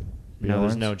 BJORNS? No,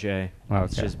 there's Bjorns? no J. Oh,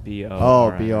 It's okay. just BO.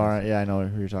 Oh, BR. Yeah, I know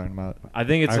who you're talking about. I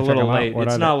think it's I'll a check little 'em out. late. What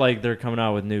It's are not they? like they're coming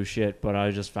out with new shit, but I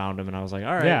just found them and I was like,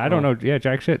 all right. Yeah, I don't well, know. Yeah,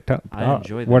 jack shit. I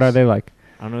enjoy What this. are they like?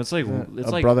 I don't know. It's like it's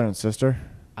a like brother and sister.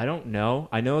 I don't know.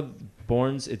 I know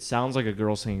Borns. It sounds like a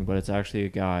girl singing, but it's actually a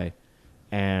guy,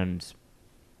 and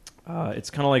it's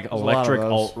kind of like There's a lot of electric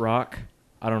those. alt rock.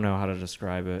 I don't know how to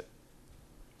describe it,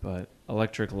 but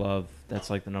Electric Love. That's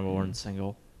like the #1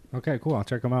 single. Okay, cool. I'll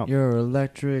check them out. Your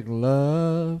electric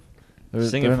love.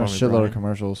 Sing They're it in a for me, shitload Brian. of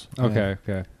commercials. Okay,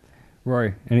 okay.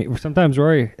 Rory, and sometimes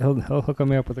Rory he'll hook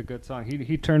me up with a good song.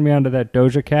 He turned me onto that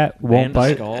Doja Cat Won't Band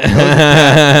Bite. Skull.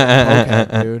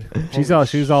 Cokehead, dude.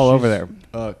 She's all over there.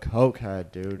 A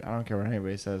cokehead, dude. I don't care what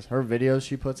anybody says. Her videos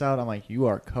she puts out, I'm like, you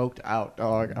are coked out,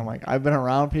 dog. I'm like, I've been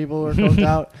around people who are coked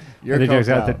out. You're They coked just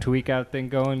got the out. tweak out thing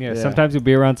going. Yeah. Yeah. Sometimes you'll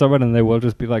be around someone and they will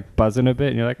just be like buzzing a bit,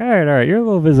 and you're like, all right, you're a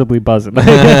little visibly buzzing.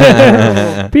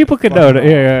 People can know it.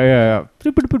 Yeah.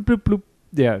 Bloop, bloop, bloop, bloop, bloop.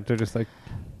 Yeah, they're just like.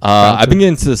 I've been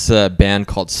getting into this band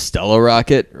called Stella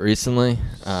Rocket recently.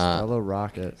 Stella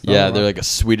Rocket. Yeah, they're like a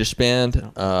Swedish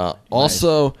band.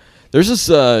 Also, there's this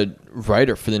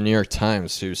writer for the New York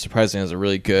Times who surprisingly has a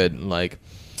really good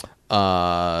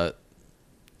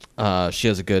she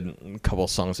has a good couple of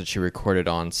songs that she recorded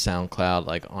on SoundCloud,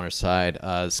 like on her side.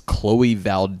 It's Chloe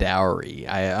Valdowry.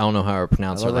 I don't know how to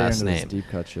pronounce I her love last into this name. deep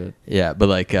cut shit. Yeah, but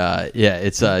like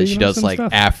it's You she know does some like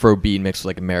stuff. Afrobeat mixed with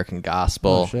like American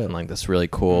gospel Oh, shit. and like this really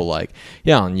cool like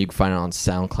and you can find it on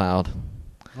SoundCloud.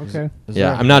 Okay. Is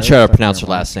Yeah, there I'm not a sure how to stuff in pronounce her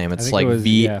your last name. It's think like it was-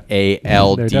 yeah.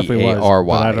 There definitely was, VALDARY.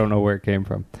 but I don't know where it came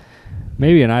from.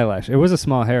 Maybe an eyelash. It was a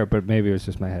small hair, but maybe it was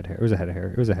just my head hair. It was a head hair.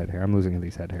 It was a head hair. I'm losing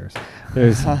these head hairs.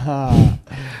 There's. Oh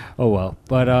well,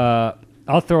 but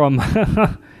I'll throw on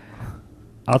my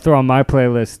I'll throw on my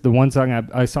playlist the one song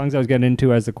songs I was getting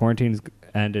into as the quarantine's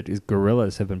ended is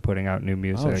Gorillaz have been putting out new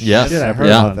music. Oh, shit. Yes. I heard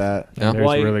Yeah. about that. Yeah.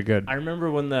 There's really good. I remember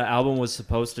when the album was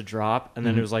supposed to drop, and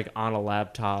then it was like on a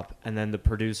laptop, and then the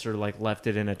producer like left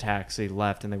it in a taxi,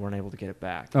 left, and they weren't able to get it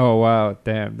back. Oh wow,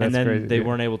 damn, that's and then crazy. they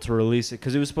weren't able to release it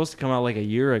because it was supposed to come out like a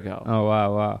year ago. Oh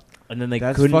wow. And then they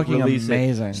That's couldn't fucking release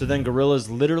amazing. it. So then Gorillaz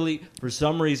literally, for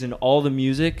some reason, all the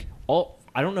music,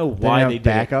 I don't know why have they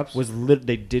did backups? it.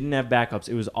 They didn't have backups.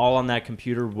 It was all on that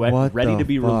computer, What ready the to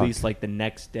be fuck? released like the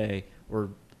next day or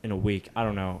in a week. I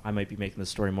don't know. I might be making the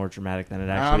story more dramatic than it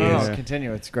I actually don't is. know.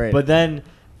 Continue. It's great. But then,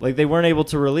 like, they weren't able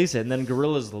to release it, and then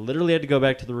Gorillaz literally had to go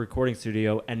back to the recording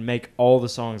studio and make all the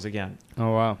songs again.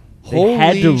 Oh wow. They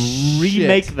had to Holy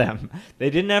remake shit. them. They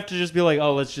didn't have to just be like,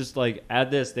 oh, let's just like add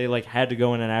this. They like had to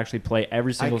go in and actually play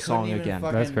every single song again.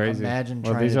 That's crazy. Imagine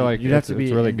Well, trying these to are do- like- you'd have it's- to be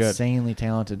it's really good. insanely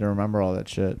talented to remember all that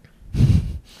shit.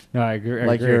 No, I agree.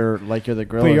 Like you're the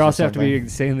Gorillaz. But you or also have to be something.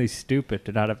 insanely stupid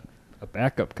to not have a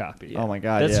backup copy. Oh my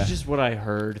god. That's yeah. just what I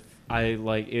heard. I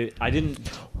like it. I didn't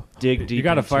dig deep. You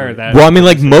got to into fire it. that. Well, I mean,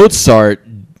 like Mozart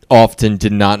often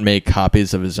did not make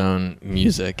copies of his own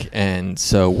music, and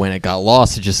so when it got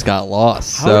lost, it just got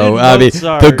lost. How So did I mean,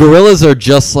 Mozart- the Gorillas are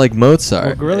just like Well,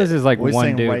 Mozart. Gorillaz is like We one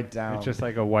sing dude. right down. It's just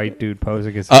like a white dude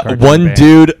posing as a cartoon One band.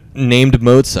 dude named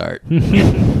Mozart.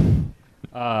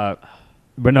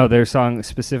 But no, their song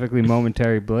specifically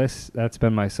 "Momentary Bliss." That's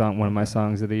been my song, one of my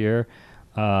songs of the year.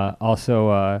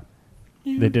 Also,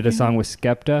 they did a song with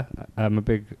Skepta. I'm a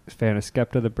big fan of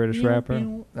Skepta, the British rapper.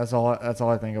 That's all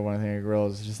I think of when I think of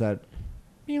Gorillaz. It's just that.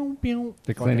 The fucking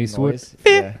Clint Eastwood. noise.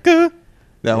 Yeah.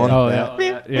 That one. Oh,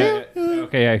 that. yeah.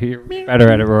 Okay, yeah, you're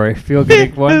better at it, Rory. Feel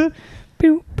good one.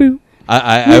 Pew, pew.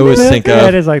 I always think Yeah, it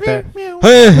of. is like that.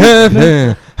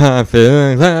 I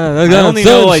feel like I only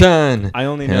know like sunshine I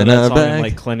only know in that a song in bag.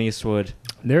 like Clint Eastwood.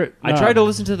 I No. tried to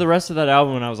listen to the rest of that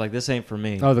album and I was like, this ain't for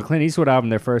me. Oh, the Clint Eastwood album,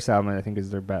 their first album, I think is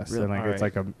their best. Really? And like it's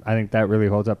Alright. like I think that really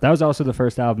holds up. That was also the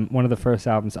first album, one of the first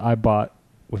albums I bought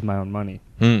with my own money,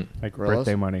 like Gorillaz?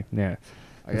 birthday money. Yeah.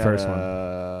 I The got first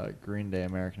one. Green Day,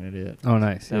 American Idiot. Oh,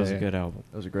 nice. That was a good album.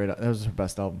 That was a great. That was her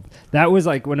best album. That was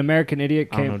like when American Idiot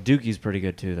I don't know. came. Dookie's pretty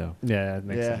good too, though. Yeah, that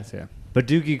makes Yeah. sense. Yeah. But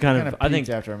Dookie kind of, I think,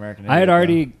 after American Idiot. I had though.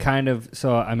 already kind of.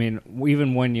 So I mean,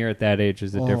 even 1 year at that age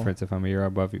is the Oh. difference if I'm a year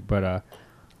above you. But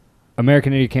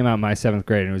American Idiot came out in my 7th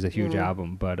grade and it was a huge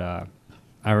album. But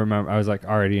I remember I was like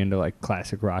already into like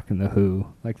classic rock and the Who.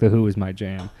 Like the Who was my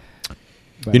jam.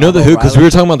 But You know the Who, because we Riley-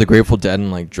 were talking about the Grateful Dead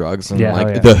and like drugs, and Yeah, like oh,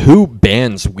 yeah. the Who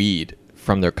bans weed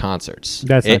from their concerts.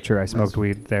 That's not true. I smoked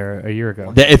weed there a year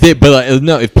ago.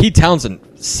 If Pete Townsend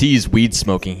sees weed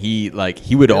smoking, he would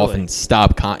Really? often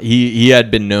stop. He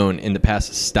had been known in the past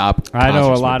to stop. I know a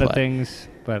concerts lot from of play. things,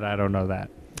 but I don't know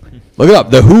that. Look it up.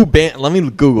 The Who ban. Let me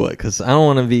Google it because I don't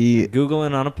want to be.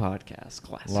 Googling on a podcast.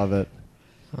 Classic. Love it.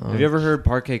 Have you ever heard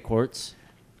Parquet Courts?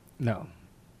 No.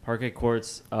 Parquet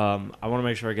Courts. I want to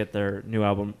make sure I get their new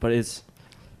album, but it's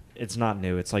not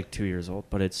new. It's like 2 years old,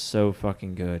 but it's so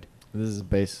fucking good. This is the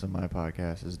basis of my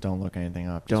podcast. Is don't look anything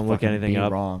up. Don't Just look fucking anything be up.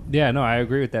 Wrong. Yeah, no, I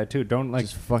agree with that too. Don't like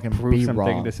Just fucking prove be something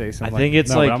wrong. to say something. I think it's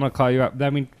no, like- but I'm gonna call you up. I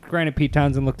mean, granted, Pete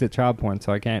Townsend looked at child porn,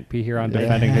 so I can't be here on Yeah.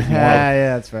 defending his Yeah, moral.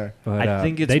 yeah, that's fair. But, I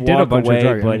think it's they did a Walk bunch Away, of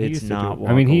drugs. but I mean, he it's used to not do- Walk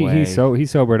I mean, Away. he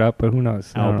sobered up, but who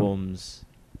knows? I don't know. Albums.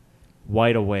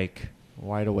 Wide Awake.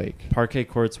 Wide Awake. Parquet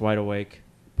Courts, Wide Awake.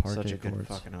 Such Parquet a good Courts.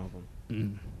 fucking album.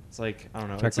 Mm. It's like, I don't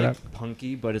know. Check it's it like out.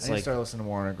 punky, but I it's need to like start listening to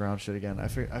more underground shit again. I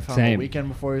found Same. The Weeknd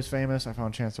before he was famous. I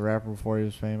found Chance the Rapper before he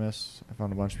was famous. I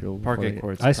found a bunch of people. before Parquet they-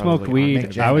 Courts. I smoked probably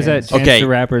weed. Jam I was at Bands. Chance Okay. the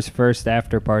Rapper's first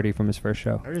after party from his first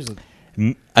show. There's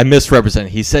a- I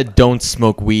misrepresented. He said don't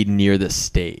smoke weed near the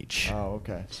stage. Oh,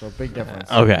 okay. So big difference.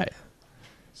 Okay.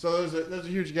 So there's a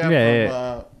huge gap. Yeah, from,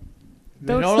 yeah.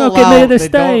 they Don't allow- smoke it near the they don't-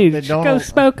 stage. they don't Go al-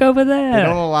 smoke over They there.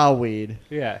 don't allow weed.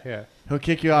 Yeah, yeah. He'll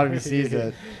kick you out if he sees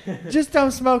it. Just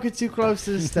don't smoke it too close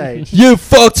to the stage. You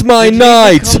fucked my Did you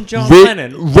night. become John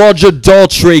Lennon? Roger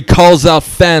Daltrey calls out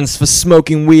fans for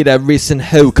smoking weed at recent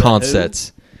Who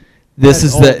concerts. This That's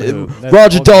is old the Who. That's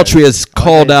Roger old Daltrey Who. has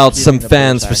called Okay, out keeping some the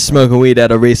fans British for accent. smoking weed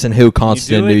at a recent Who You concert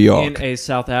do in New it York. in a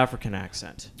South African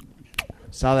accent.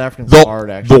 South Africans The- are hard,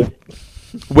 actually.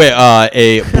 Wait,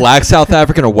 a black South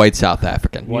African or white South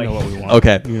African? You know what we want.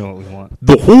 Okay. You know what we want.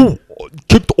 The Who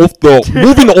kicked off the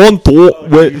moving on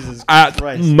tour Jesus at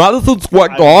Christ. Madison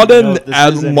Square I don't know Garden if this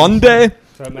at is any- Monday,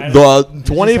 So the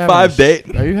 25 day.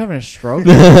 Are you having a stroke?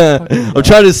 I'm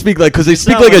trying to speak like because they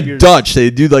speak sound like like a you're- Dutch. They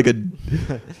do like a.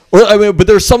 Or, I mean, but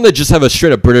there's some that just have a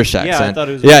straight up British I accent. thought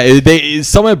it was- Yeah, they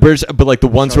some have British, but like the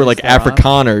ones who are like Charlize Theron.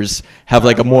 Afrikaners have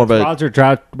like a more of a. Roger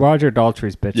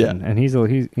Daltrey's bitching, Yeah. and he's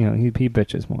you know he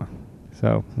bitches more.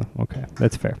 So okay,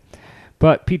 that's fair.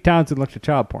 But Pete Townsend looked at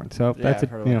child porn, so Yeah, that's I've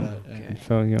a heard you about know. that, yeah.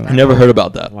 So you know, I never heard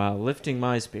about that. Wow, lifting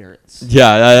my spirits.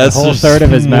 Yeah, the that's whole just third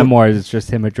of his more- memoirs is just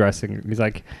him addressing. He's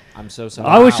like, I'm so sorry.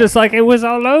 I was just like, it was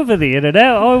all over the internet.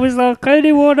 I was like,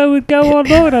 anyone I would go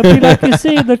online, I'd be like, you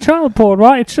see the child porn,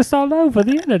 right? It's just all over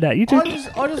the internet. You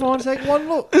just, I just want to take one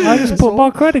look. I just put my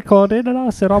credit card in and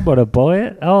I said, I'm gonna buy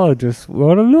it. I just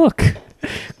want to look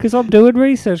because I'm doing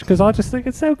research because I just think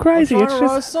it's so crazy. I'm It's trying to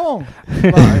write a just. song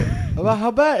about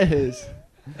how bad it is.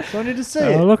 So I need to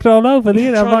say I it. looked all over the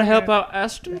internet. trying I'm to like, help out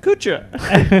Ashton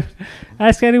Kutcher.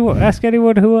 ask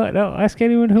anyone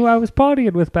who I was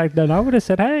partying with back then. I would have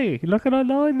said, "Hey, you looking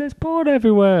online? There's porn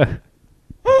everywhere."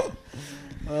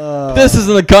 This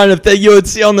isn't the kind of thing you would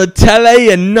see on the telly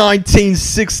in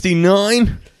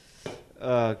 1969. Oh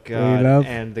love- God!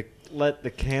 And let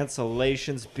the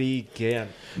cancellations begin.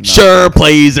 Sure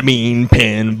plays a mean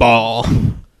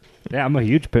pinball. Yeah, I'm a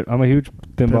huge pinball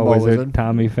Pinball wizard, wizard.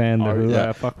 Tommy fan. The Oh, Who,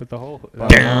 yeah. fuck with the whole.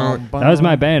 Down. That was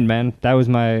my band, man. That was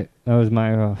my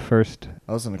first.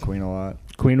 I listen to Queen a lot.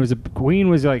 Queen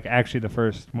was like actually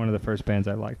one of the first bands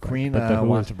I liked. Queen but the Who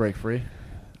wants was- to break free.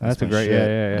 That's a my great.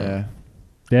 shit. Yeah.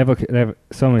 They have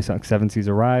so many songs. 7 Seas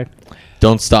of Rye.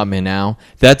 Don't Stop Me Now.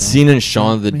 That scene in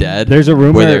Shaun of the Dead. There's a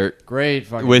rumor. where they're Great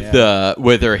fucking.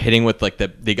 where they're hitting with like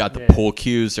they got the Yeah. pull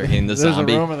cues. They're hitting the There's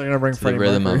zombie. a rumor they're gonna bring to the Freddie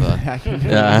rhythm of Mercury a- back into the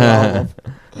Yeah.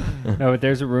 album. No, but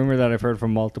there's a rumor that I've heard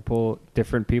from multiple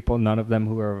different people, none of them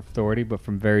who are authority, but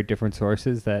from very different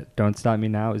sources, that Don't Stop Me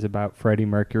Now is about Freddie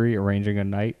Mercury arranging a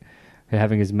night,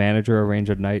 having his manager arrange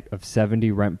a night of 70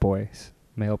 rent boys,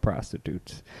 male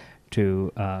prostitutes,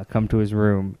 to come to his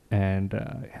room and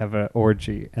have an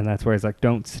orgy. And that's where he's like,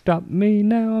 don't stop me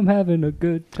now, I'm having a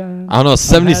good time. I don't know.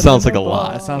 70 having sounds like a a ball.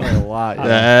 lot. That sounds like a lot. Yeah.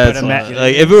 That's But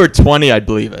like if it were 20, I'd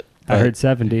believe it. I heard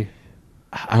 70.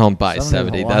 I don't buy 70 is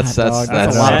 70. a lot, That's dog.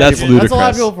 That's a lot of ludicrous. people- That's a lot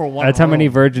of people for one. That's how many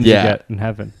room. virgins Yeah. you get in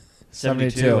heaven.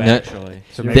 72 No. actually.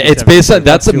 So maybe It's based on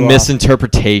that's a Too off.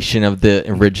 misinterpretation of the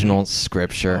original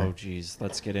scripture. Oh, jeez.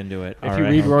 Let's get into it. If All you right.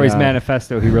 read Rory's God.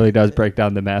 manifesto, he really does break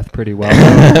down the math pretty well.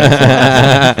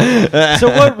 So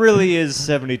what really is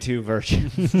 72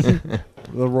 virgins?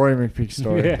 The Rory McPeak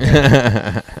story.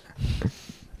 Yeah.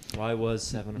 Why was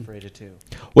 7 afraid of 2?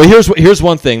 Well, here's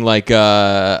one thing. Like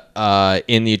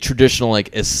in the traditional like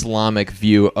Islamic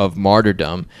view of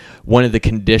martyrdom, one of the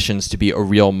conditions to be a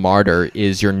real martyr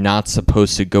is you're not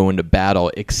supposed to go into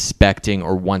battle expecting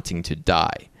or wanting to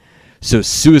die. So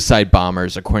suicide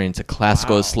bombers, according to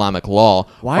classical Islamic law,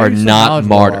 Why are are you so not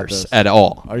knowledgeable about martyrs this? at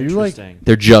all. Are you like? Interesting.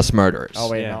 They're just murderers. Oh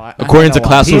wait, Yeah. no. I According know to why.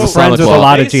 classical He's friends Islamic with a law.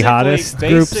 lot of Basically- jihadist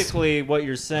groups. Basically, what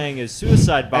you're saying is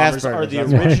suicide bombers are the Asperger's,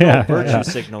 that's original Yeah, virtue yeah.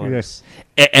 signalers.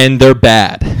 And they're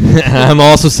bad. I'm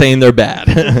also saying they're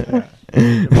bad.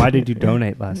 Why did you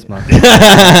donate last month?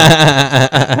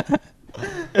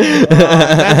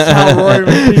 That's how Rory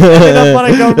McPeak ended up on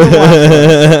a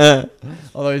government watch.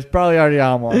 Although he's probably already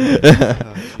on one.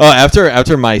 Oh,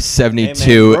 after my Hey,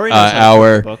 72 man, Rory knows how to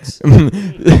hour, read books.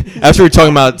 after we're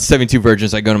talking about 72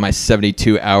 virgins, I go to my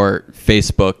 72-hour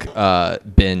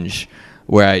Facebook binge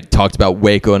where I talked about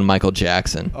Waco and Michael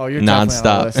Jackson. Oh, you're nonstop.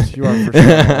 definitely on the list. You are for sure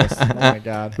on the list. Oh my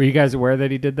god. Were you guys aware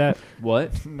that he did that?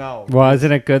 What? No. Well,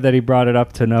 isn't it good that he brought it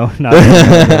up to know? Not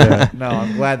No,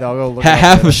 I'm glad that I'll go look.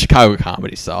 Half of Chicago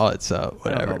comedy saw it, so I don't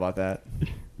know whatever. about that.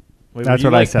 Wait, That's were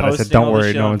what you, I like, said. I said, posting don't all this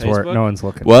worry, shit on Facebook? no one's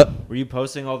looking. What? Were you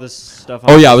posting all this stuff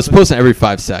on Oh yeah, I was Facebook? posting every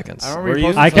 5 seconds. I remember Were he you?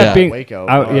 posted I something kept about being. Waco.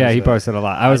 Yeah, he posted. posted a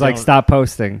lot. I was like, don't- stop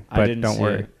posting, I but didn't don't see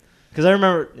worry. it. Because I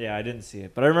remember, I didn't see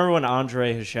it. But I remember when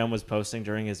Andre Hashem was posting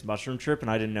during his mushroom trip,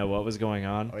 and I didn't know what was going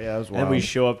on. Oh yeah, that was And wild. we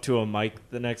show up to a mic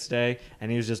the next day,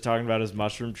 and he was just talking about his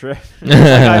mushroom trip. Like,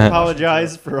 I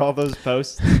apologize for all those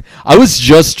posts. I was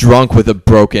just drunk with a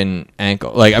broken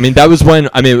ankle. Like, that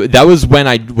was when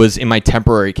I was in my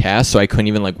temporary cast, so I couldn't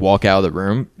even like walk out of the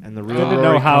room. And the Good real to Rory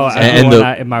know how comes out. And everyone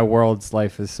the- in my world's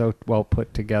life is so well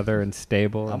put together and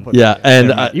stable. I'm And putting Yeah, it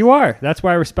and you are. That's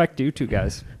why I respect you two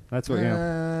guys. That's what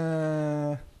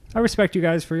together. I respect you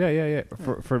guys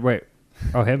for for wait.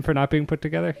 Oh, him for not being put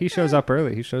together. He shows up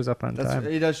early. He shows up on time.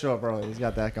 He does show up early. He's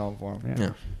got that going for him. Yeah.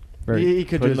 Yeah. Very- He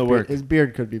could Put do in the his work. His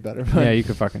beard could be better. yeah, you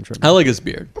could fucking trim. I like his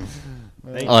beard.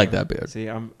 Thank I like you. that beard. See,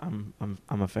 I'm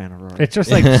a fan of Rory. It's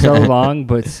just like so long,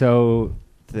 but so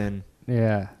Thin.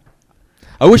 yeah.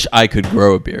 I wish I could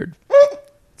grow a beard.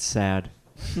 It's sad.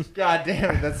 God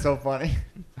damn it, that's so funny.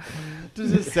 to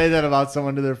just say that about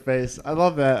someone to their face. I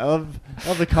love that. I love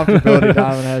the comfortability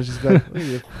Donovan has. Just like, look at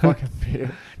your fucking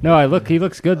beard. No, he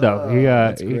looks good though.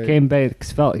 That's He great. came baked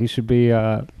svelte. He should be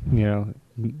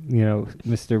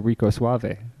Mr. Rico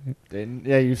Suave.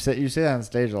 Yeah, you say that on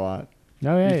stage a lot.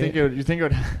 Oh yeah. You think it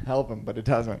would help him, but it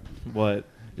doesn't. What?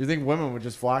 You think women would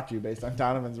just flock to you based on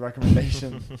Donovan's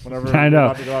recommendation whenever I you're know.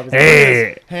 about to go up? He's Hey!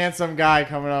 like, handsome guy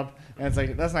coming up, and it's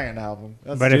like that's not gonna help him.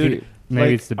 That's But if Dude, you, maybe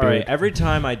like, it's the all right, beard. every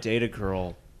time I date a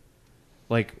girl,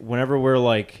 like whenever we're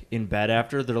like in bed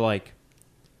after, they're like,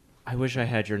 "I wish I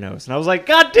had your nose," and I was like,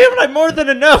 "God damn it, I'm more than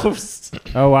a nose."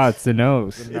 Oh wow, it's the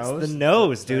nose. The It's nose? the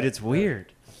nose, dude. It's weird.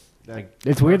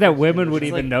 It's weird that women would It's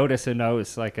even like- notice a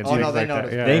nose like in Oh, no, things they like that.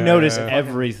 notice. Yeah, They yeah, notice yeah.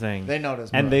 everything, They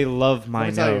notice, and bro. they love Let my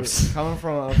me tell you, nose. coming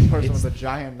from a person It's- with a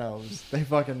giant nose, they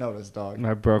fucking notice, dog.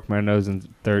 I broke my nose in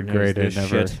third Nose grade. It this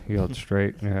never shit. healed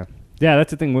straight. Yeah, yeah.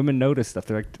 That's the thing. Women notice stuff.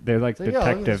 They're like It's like, yo, look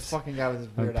at this detectives fucking guy with his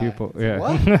of weird eye. people. It's like, Yeah.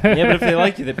 what? Yeah, but if they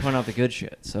like you, they point out the good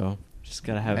shit. So just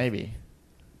gotta have. Maybe.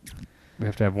 We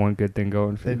have to have one good thing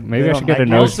going for They- you. they Maybe I don't should get a like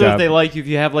you. nose Also, job. if they like you, if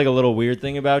you have like a little weird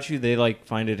thing about you, they like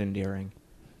find it endearing.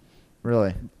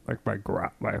 Really? like my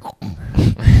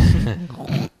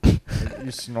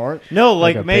You snort? No,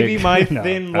 Like like a maybe pig. my No, I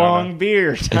thin, don't long know.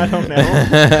 beard. I don't know.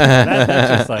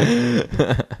 That's just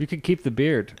like you could keep the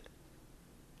beard.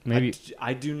 Maybe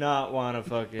I do not want to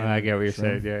fucking. I get what you're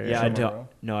saying. Trim. Yeah, Yeah, I Trim, don't. bro.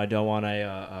 No, I don't want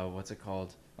a. What's it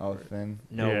called? Oh, thin.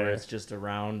 No, Yeah. where it's just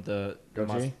around the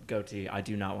Goatee? goatee. I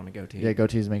do not want a goatee. Yeah,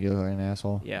 goatees make you look like an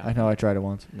asshole. Yeah. I know. I tried it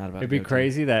once. Not about. It'd be goatee.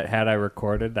 crazy that had I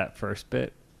recorded that first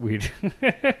bit, we'd.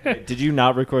 Wait, did you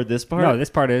not record this part? No,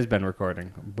 this part has been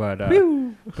recording, but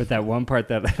that one part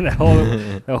that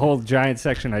the whole giant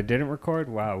section I didn't record.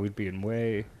 Wow, we'd be in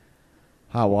way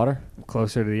Hot water?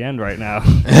 closer to the end right now.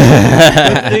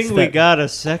 Good thing we got a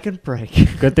second break.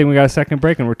 Good thing we got a second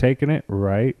break and we're taking it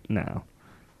right now.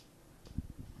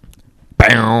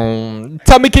 Bam.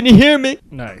 Tommy, can you hear me?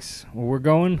 Nice. Well, we're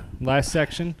going last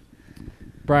section.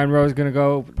 Brian Rowe's gonna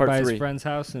go Part by 3. his friend's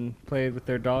house and play with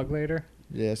their dog later.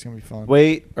 Yeah, it's going to be fun.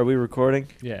 Wait, are we recording?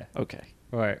 Yeah. Okay.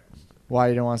 All right. Why,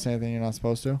 you don't want to say anything you're not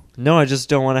supposed to? No, I just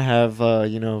don't want to have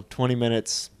 20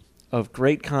 minutes of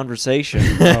great conversation.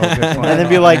 Oh, good point. And then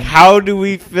be like, how do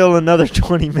we fill another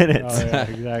 20 minutes? Oh, yeah,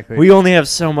 exactly. We only have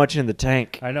so much in the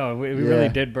tank. I know. We Yeah. really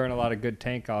did burn a lot of good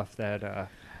tank off that.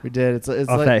 We did. It's Off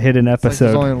like that hidden it's like episode.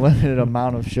 there's only a limited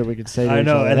amount of shit we could say. To I each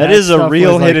know, other. and That that is a stuff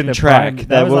real was like hidden the track prime-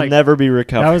 that was will like- never be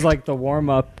recovered. That was like the warm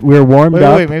up. We were warmed Wait,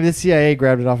 up. wait, maybe the CIA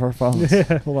grabbed it off our phones.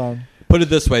 Hold on. Put it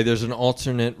this way: there's an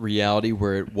alternate reality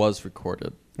where it was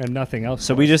recorded. And nothing else.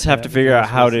 So we just have to figure out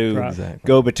how to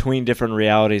go between different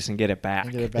realities and get it back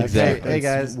Get it back. Exactly. Hey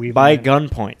guys. by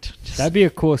gunpoint. That'd be a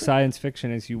cool science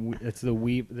fiction. It's the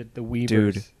weavers.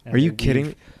 Dude, and are you they kidding?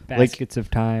 weave Like, baskets of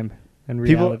time and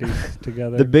people- realities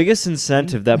together. The biggest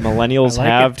incentive that millennials I like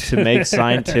have it. to make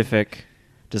scientific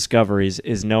discoveries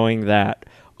is knowing that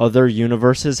other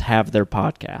universes have their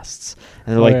podcasts,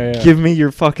 and they're like, yeah. "Give me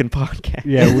your fucking podcast."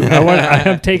 Yeah,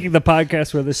 I'm taking the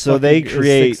podcast where this So they fucking is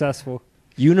create- successful.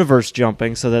 Universe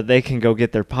jumping so that they can go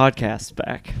get their podcasts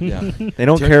back. Yeah. They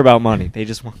don't care about money. They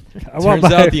just want. I want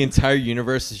Turns my- out the entire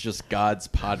universe is just God's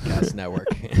podcast network.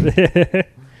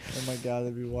 Oh my god,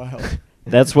 that'd be wild.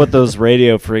 That's what those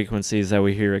radio frequencies that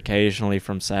we hear occasionally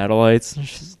from satellites.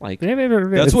 It's just like That's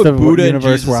It's what the Buddha and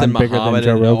universe Jesus where and I'm bigger than Muhammad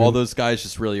Joe and Rogan. all those guys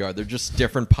just really are. They're just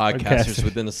different podcasters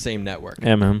within the same network.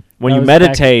 yeah, man. When That you was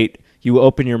meditate, you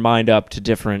open your mind up to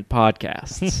different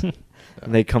podcasts,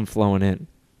 and they come flowing in.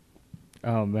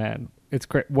 Oh man, it's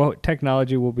great. What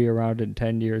technology will be around in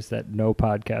 10 years that no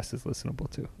podcast is listenable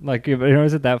to? Like,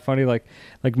 isn't that funny? Like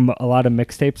a lot of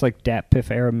mixtapes, like Dat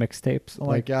Piff era mixtapes. Oh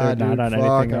like my god, they're dude. not on Fuck,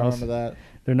 anything I else. remember that.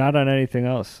 They're not on anything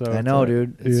else. So I it's know, like-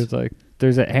 dude. It's like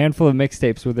there's a handful of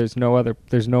mixtapes where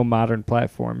there's no modern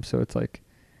platform. So it's like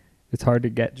it's hard to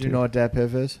get. Do you to. know what Dat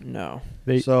Piff is? No.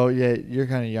 So yeah, you're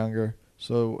kind of younger,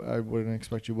 so I wouldn't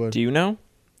expect you would. Do you know?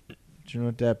 Do you know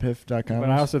what datpiff.com But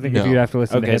I is? also think No. if you'd have to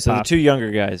listen to Okay, hip so the hop, two younger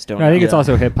guys don't. I think know. it's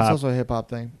also hip It's hop. also a hip hop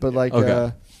thing, but like,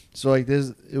 Okay. so like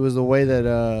this, it was the way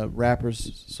that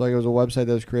rappers. So like it was a website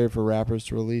that was created for rappers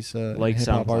to release Like hip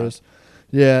hop SoundCloud. artists.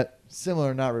 Yeah,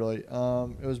 similar, not really.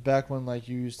 It was back when like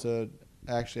you used to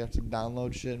actually have to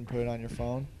download shit and put it on your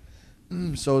phone.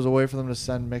 So it was a way for them to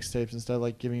send mixtapes instead of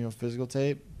like giving you a physical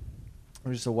tape. It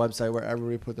was just a website where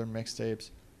everybody put their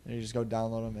mixtapes. And you just go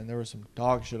download them, and there was some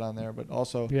dog shit on there, but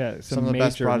also Yeah, some of the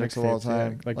best major projects of all mixtapes, yeah.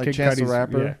 time. Like Kid Chance the Cudi's-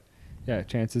 Rapper. Yeah,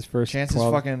 Chance's first. Chance's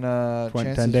 12 fucking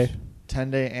Chance's 10 Day. 10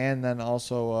 Day, and then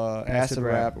also Acid Acid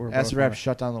Rap Rap. were Acid both Rap on it.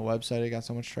 shut down the website. It got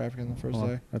so much traffic in the first Oh,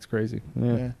 day. that's crazy.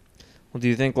 Yeah. Well, do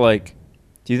you think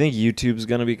YouTube's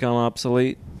gonna become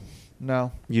obsolete?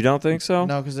 No. You don't think so?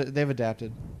 No, because they've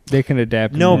adapted. They can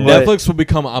adapt. No, and- but- Netflix will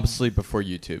become obsolete before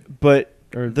YouTube. But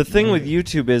Or- the thing with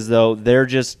YouTube is though they're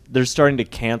starting to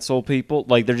cancel people.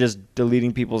 Like they're just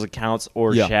deleting people's accounts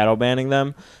or Yeah. shadow banning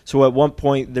them. So at one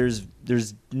point there's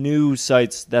new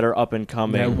sites that are up and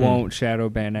coming that won't shadow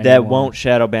ban anyone. that won't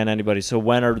shadow ban anybody. So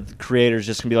when are the creators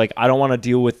just gonna be like, I don't want to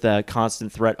deal with the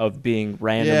constant threat of being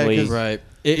randomly. 'cause- Right.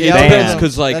 The It depends algorithm-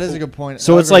 because like that is a good point.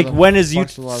 So it's like, Algorithm when is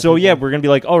fucks a lot YouTube? of So yeah, people. we're gonna be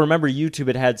like, oh, remember YouTube?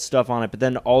 It had stuff on it, but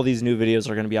then all these new videos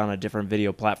are gonna be on a different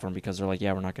video platform because they're like,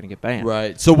 yeah, we're not gonna get banned.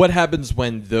 right. So what happens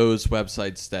when those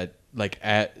websites that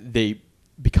they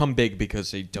become big because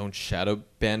they don't shadow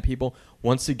ban people?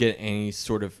 Once they get any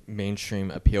sort of mainstream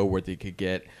appeal where they could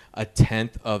get a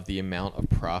tenth of the amount of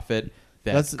profit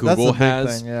that That's Google the big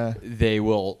has, thing, yeah. they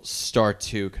will start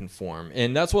to conform,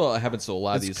 and that's what happens to a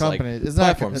lot of It's these companies. like It's not-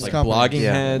 platforms, it's like companies. blogging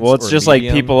Yeah. heads. Well, it's or just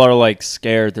Medium. like people are like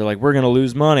scared. They're like, we're gonna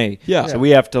lose money. Yeah. So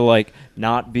we have to like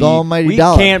not be. The almighty we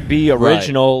dollar. can't be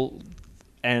original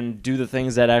and do the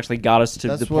things that actually got us to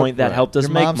That's the what- point that right. helped us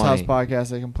Your make Mom's money. House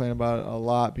podcast, they complain about it a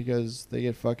lot because they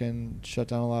get fucking shut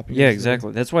down a lot. Because Yeah,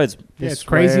 exactly. That's why it's. They Yeah, it's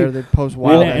swear, crazy. They post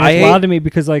Well, wild. And I it's hate- wild to me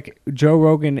because like Joe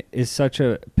Rogan is such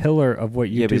a pillar of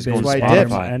what Yeah, but YouTube he's is. going to And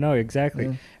Spotify. I know exactly. Yeah.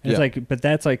 And it's Yeah. like, but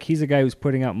that's like he's a guy who's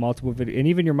putting out multiple videos, and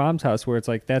even Your Mom's House, where it's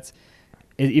like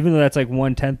even though that's like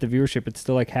 1/10 the viewership, it's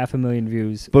still like 500,000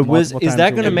 views. But multiple is times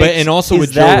that a gonna week. make- And also is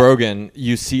with that- Joe Rogan,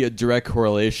 you see a direct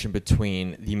correlation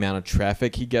between the amount of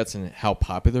traffic he gets and how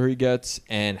popular he gets,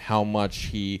 and how much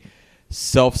he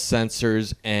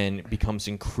self-censors and becomes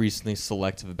increasingly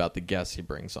selective about the guests he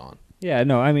brings on. Yeah,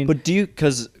 no, I mean, But do you?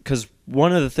 Because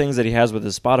one of the things that he has with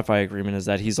his Spotify agreement is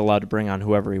that he's allowed to bring on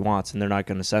whoever he wants, and they're not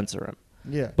going to censor him.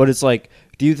 Yeah. But it's like,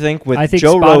 do you think with I think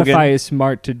Joe Spotify Rogan? is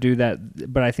smart to do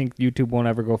that, but I think YouTube won't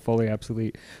ever go fully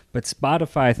obsolete. But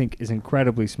Spotify, I think, is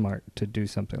incredibly smart to do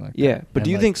something like that. Yeah, but And do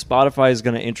you like- think Spotify is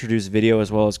going to introduce video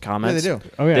as well as Yeah, comments? they do.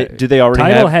 Oh yeah, Do they already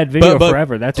Tidal have? had video but-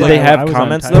 forever. That's Do why they I have was on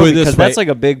comments Tidal. though? Put it this Because way. that's like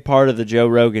a big part of the Joe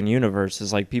Rogan universe.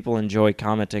 Is like people enjoy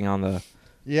commenting on the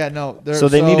Yeah, no. So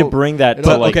they need to bring that to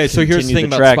But like okay, so here's the thing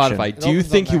continue about traction. Spotify. Do you opens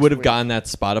up think he next would have week. gotten that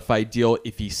Spotify deal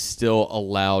if he still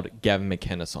allowed Gavin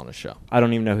McInnes on the show? I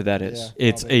don't even know who that is. Yeah.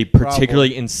 It's Probably. a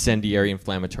particularly incendiary,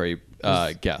 inflammatory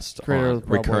guest, creator of the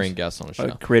Proud recurring Boys. guest on the show.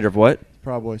 Creator of what?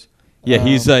 Proud Boys. Yeah,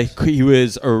 he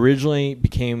was originally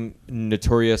became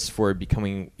notorious for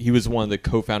becoming. He was one of the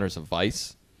co-founders of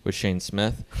Vice with Shane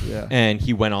Smith, Yeah. and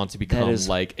he went on to become is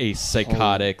like a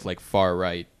psychotic, like far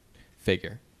right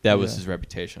figure. That was Yeah. his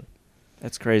reputation.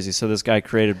 That's crazy. So this guy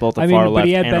created both a I mean, far but left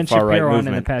he had and Ben a far right Shapiro on in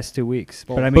the movement. past 2 weeks.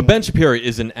 But But I mean, But Ben Shapiro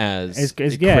isn't as yeah,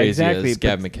 crazy exactly. as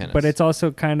Gavin McInnes. But it's also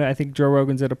kind of, I think Joe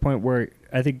Rogan's at a point where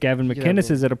I think Gavin Yeah, McInnes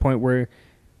but- is at a point where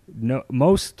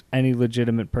most any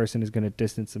legitimate person is going to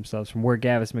distance themselves from where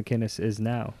Gavin McInnes is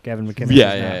now. Gavin McInnes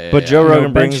Yeah, is now. yeah, yeah. But Joe You know,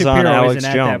 Rogan Ben brings on Shapiro Alex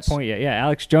isn't Jones. at that point yet. Yeah,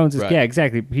 Alex Jones is. Right. Yeah,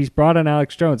 exactly. He's brought on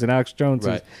Alex Jones, and Alex Jones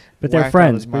Right. is. But they're Whacked out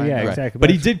friends. his But mind. yeah, Right. exactly. But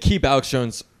he did keep Alex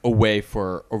Jones away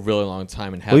for a really long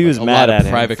time and had Well, he like, was a mad lot at of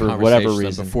him private for whatever conversations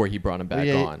reason. before he brought him back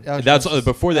Yeah, on. Alex That's Jones-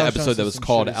 before the Alex episode Jones that did was some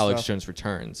called shitty Alex stuff. Jones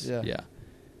Returns. Yeah. Yeah.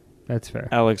 That's fair.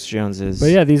 Alex Jones is.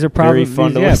 But yeah, these are probably very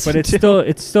fun to yeah, listen but it's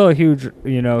to. still a huge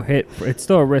hit. It's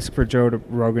still a risk for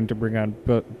Rogan to bring on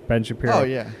Ben Shapiro. Oh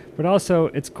yeah. But also,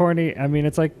 it's corny. I mean,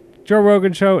 it's like Joe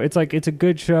Rogan show. It's like it's a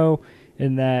good show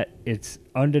in that it's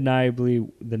undeniably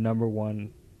the number one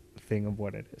thing of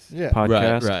what it is. Yeah.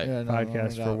 podcast. Right. Yeah, no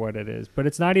Podcast for doubt. what it is, but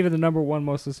it's not even the number one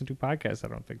most listened to podcast. I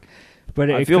don't think. But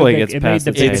I it feel could like make- it's it past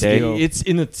made the its big heyday. deal.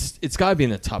 It's got to be in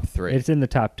the top 3. It's in the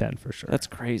top 10 for sure. That's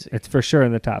crazy. It's for sure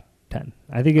in the top 10.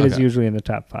 I think it is Okay. usually in the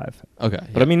top 5. Okay.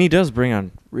 But I mean, he does bring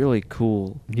on really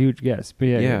cool. Huge, yes, but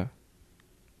Yeah.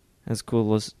 That's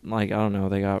cool. Like I don't know,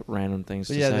 they got random things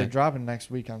But to yeah, say. they're dropping next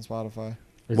week on Spotify.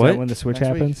 Is What? that when the switch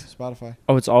Next week, happens? Spotify.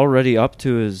 Oh, it's already up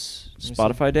to his Let me see.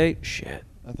 Spotify date. Shit,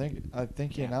 I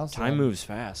think he announced time it. moves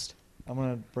fast. I'm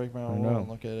gonna break my I own know. rule and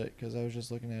look at it because I was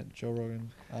just looking at Joe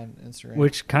Rogan on Instagram.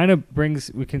 Which kind of bring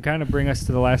us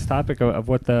to the last topic of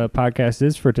what the podcast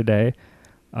is for today.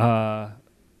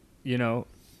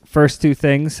 First two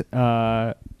things.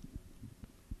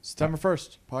 September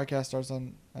 1st, podcast starts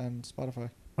on Spotify.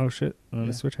 Oh shit! And then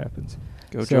the Yeah. switch happens.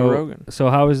 Go So- Joe Rogan. So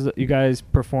how is you guys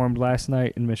performed last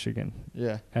night in Michigan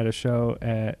Yeah. at a show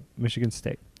at Michigan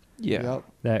State Yeah. Yep.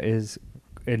 that is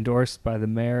endorsed by the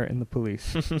mayor and the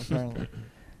police, Apparently.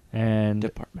 and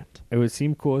Department. it would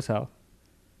seem cool as hell.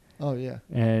 Oh yeah.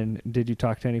 And did you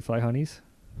talk to any fly honeys?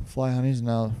 Fly honeys?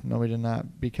 No, we did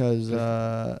not because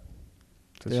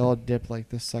they all dipped like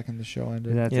the second the show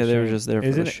ended. That's Yeah, a they were shame. just there for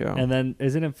Isn't the it- show. And then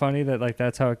isn't it funny that like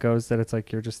that's how it goes? That it's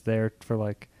like you're just there for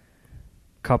like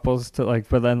couples to like,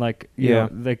 but then like you Yeah. know,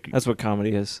 like That's what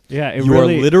comedy is. yeah, it You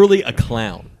really are literally a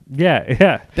clown.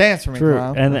 yeah. Dance for me, True.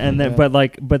 clown. And then Yeah.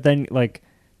 but then like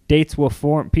dates will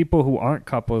form. People who aren't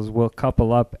couples will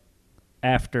couple up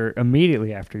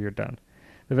immediately after you're done.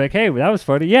 They're like, hey, that was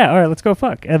funny. Yeah, all right, let's go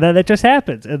fuck. And then it just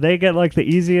happens, and they get like the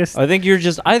easiest. I think you're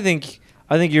just. I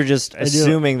think you're just And you-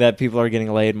 assuming that people are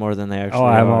getting laid more than they actually Oh,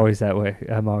 are. I'm always that way.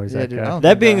 I'm always Yeah, that dude, I guy. don't That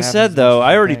think being happens said, as though, much as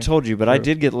I you already think. told you, but I True.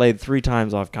 did get laid 3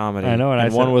 times off comedy. I know, and I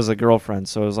one said- was a girlfriend,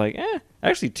 so it was like,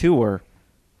 actually 2 were.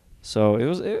 So it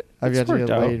was. I've it's got to worked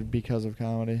get out. laid because of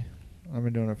comedy. I've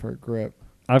been doing it for a grip.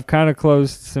 I've kind of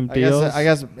closed some deals. I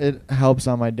guess it helps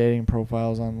on my dating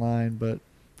profiles online, but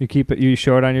You keep it. You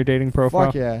show it on your dating profile.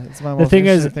 fuck yeah, it's my The most thing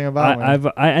is, interesting thing about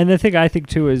me. and the thing I think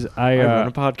too is I run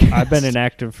a podcast. I've been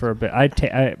inactive for a bit.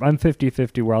 I'm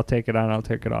 50-50 where I'll take it on, I'll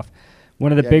take it off.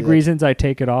 One of the Yeah, big yeah. reasons I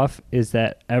take it off is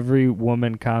that every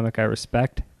woman comic I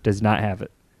respect does not have it.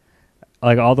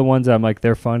 Like all the ones I'm like,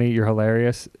 they're funny, you're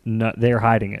hilarious. No, they're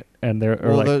hiding it, and they're or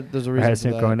well, like there's a or reason has for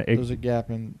it that. going to- There's a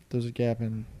gap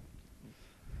in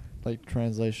like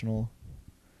translational.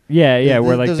 yeah, there-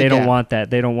 where like there's a they don't gap. want that.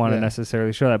 They don't want to Yeah.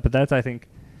 necessarily show that. But that's I think.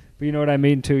 But you know what I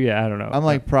mean too? Yeah, I don't know. I'm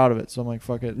like proud of it, so I'm like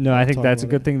fuck it. No, I I'll think talk that's a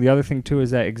about good it. thing. The other thing too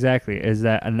is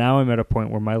that now I'm at a point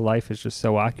where my life is just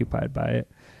so occupied by it,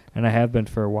 and I have been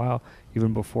for a while,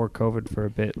 even before COVID for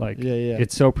a bit. Like, Yeah.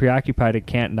 it's so preoccupied it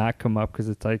can't not come up because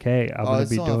it's like, hey, I'm gonna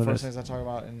it's be one of doing the first this. things I talk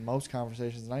about in most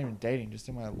conversations. Not even dating, just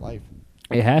in my life.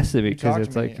 It has to be You talk because to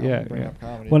it's me, like, I'm gonna bring yeah. up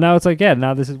comedy. Well, now it's like,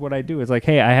 now this is what I do. It's like,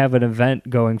 hey, I have an event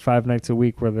going 5 nights a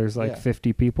week where there's like Yeah.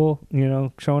 50 people,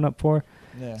 showing up for.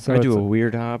 yeah. So I do it's a like-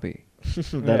 weird hobby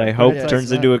that Yeah, I but hope it's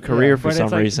turns like- into a yeah, career for But some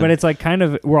it's like, reason. but it's like kind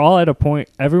of we're all at a point.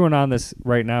 Everyone on this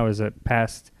right now is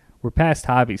we're past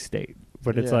hobby state.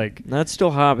 But it's Yeah. like That's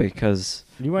still hobby because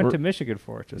you went we're- to Michigan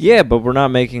for it. Just yeah, but we're not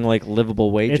making like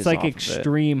livable wages. it's like off of it.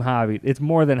 extreme hobby. It's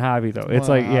more than hobby though. It's It's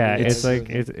more like than hobby. it's like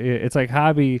it's like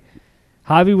hobby.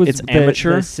 Hobby was It's the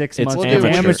amateur. 6 It's months. Well, amateur. dude,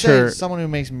 when you amateur. say someone who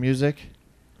makes music,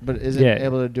 but isn't Yeah.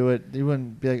 able to do it, you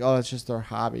wouldn't be like, oh, it's just their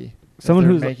hobby. Someone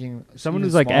they're who's making someone even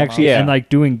who's like small actually amounts. and like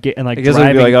doing and like Because it would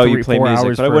driving be like, oh, you 3, play 4 music,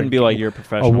 hours but it for wouldn't be like a you're a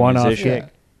professional one-off musician. gig.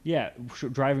 Yeah,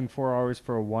 driving 4 hours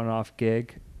for a one-off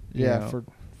gig. you Yeah, know. for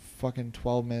fucking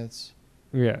 12 minutes.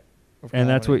 Yeah, Of and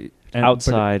that's what comedy.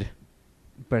 Outside,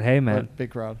 But hey, man, But big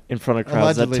crowd. in front of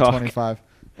crowds Allegedly that talk. 25.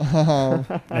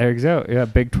 there you go. Yeah,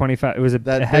 big 25. It was a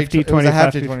That hefty big, it was a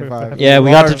 25. hefty 25. Yeah,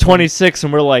 we got to Large 26,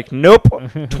 and we're like, nope,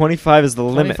 25 is the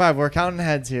limit. 25. We're counting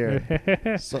heads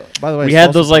here. So, by the way, We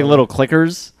had salsa those like parlor. little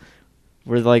clickers,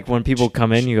 where like when people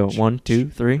come in, you go 1, 2,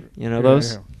 3. You know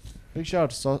those? Big shout out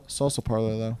to Salsa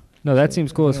Parlor though. No, that So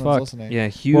seems if cool as anyone's fuck. listening. Yeah,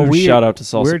 huge Well, shout out to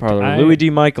Salsa we're- Parlor. Louis D.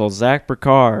 Michaels, Zach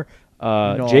Burkar,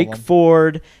 know all Jake of 'em.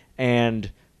 Ford, and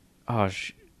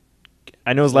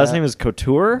I know his last Zach. name is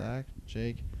Couture. Zach,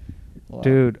 Jake. Wow.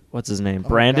 Dude, What's his name? Oh,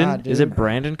 Brandon? God, Is it dude.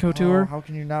 Brandon Oh, Couture? how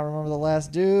can you not remember the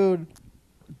last dude?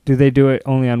 do they do it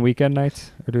only on weekend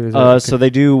nights? Or do So they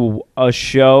do a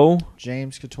show.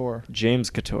 James Couture. James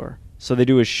Couture. So they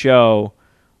do a show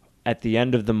at the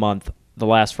end of the month, the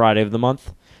last Friday of the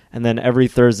month, and then every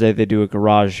Thursday they do a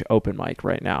garage open mic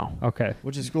right now. Okay.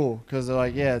 Which is cool because they're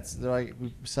like, they're like,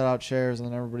 we set out chairs and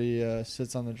then everybody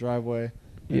sits on the driveway.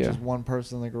 And Yeah. Just one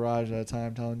person in the garage at a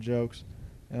time telling jokes.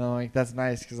 And I'm like, that's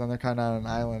nice because then they're kind of on an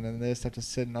island and they just have to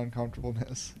sit in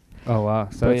uncomfortableness. Oh wow,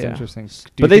 so But that's yeah. interesting. Do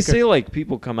But you they think say like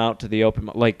people come out to the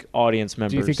open, like audience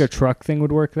members. do you think a truck thing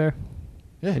would work there?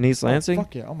 Yeah. In East Lansing? Oh,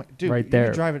 fuck yeah. Oh my, dude. Right you there.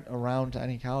 can drive it around to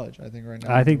any college, I think, right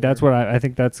now. I think that's what I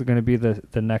think that's going to be the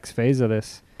next phase of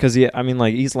this. Because yeah, I mean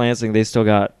like East Lansing, they still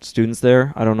got students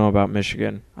there. I don't know about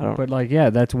Michigan. I don't. But like, yeah,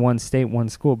 that's one state, one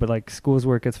school. But like, schools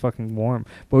where it gets fucking warm.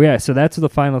 But yeah, so that's the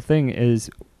final thing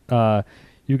is,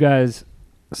 you guys,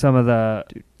 some of the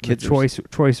kids are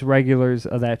choice regulars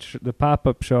of that the pop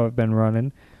up show have been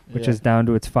running, which is down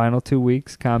to its final 2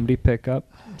 weeks. Comedy pickup.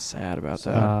 I'm sad about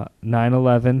that.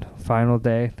 9/11 final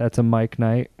day. That's a mic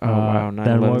night. Oh wow, then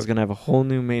 9/11 is what- gonna have a whole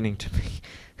new meaning to me.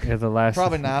 Yeah, the last.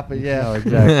 Probably not, but yeah. No,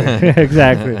 exactly.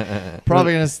 Exactly.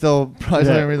 Probably gonna still Yeah.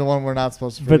 gonna be the one we're not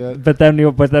supposed to forget. But then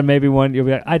maybe one you'll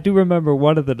be like, I do remember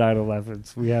one of the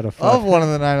 9/11s. We had a fun. Of one of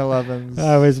the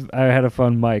 9/11s. I had a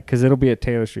fun mic because it'll be at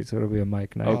Taylor Street, so it'll be a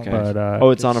mic night. Okay. But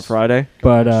It's on a Friday.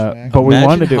 but we Imagine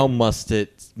wanted to. how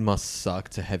must suck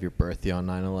to have your birthday on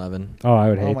 9/11. Oh, I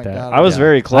would Oh hate my that. God. I was Yeah.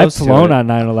 very I've close to flown it. on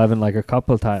 9/11 like a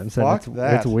couple of times. And Fuck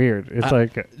that. It's weird. It's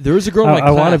like There was a girl in my I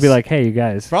want to class. be like, hey, you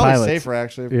guys, Probably pilots. safer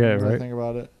actually. If Yeah, you really right. think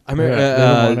about it. I mean, Yeah,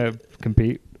 they don't want to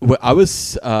compete. I was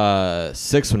 6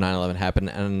 when 9/11 happened,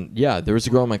 and yeah, there was a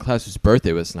girl in my class whose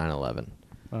birthday was 9/11,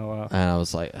 Oh wow. and I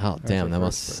was like, oh damn, that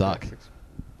must suck.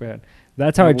 Bad.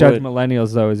 That's how I I judge would.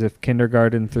 millennials, though, is if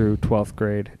kindergarten through 12th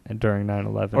grade and during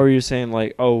 9/11. Or are you saying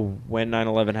like, oh, when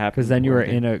 9/11 happened? Because then you were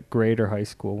weren't in a grade or high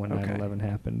school when Okay. 9/11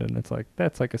 happened, and it's like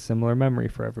that's like a similar memory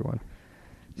for everyone.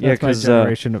 So Yeah, that's my 'cause,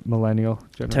 generation of millennial.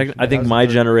 Generation. I think was my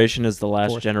the generation is the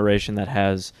last fourth. generation that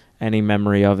has any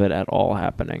memory of it at all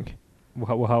happening.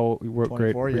 How what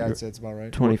grade? 24. were Yeah, you- I'd say it's about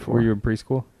right. 24. Were you in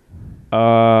preschool?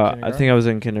 I think I was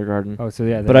in kindergarten. Oh, so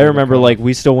yeah. But I remember like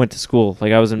we still went to school.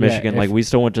 Like I was in Yeah, Michigan. Like if- we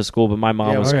still went to school, but my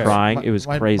mom Yeah, was okay. crying. My- It was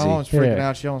my crazy. My mom was freaking Yeah.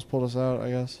 out. She almost pulled us out, I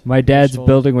guess. my dad's Still-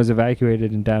 building was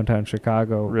evacuated in downtown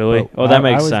Chicago. Really? but Oh, that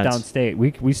I makes was sense. downstate.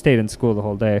 We stayed in school the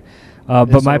whole day. But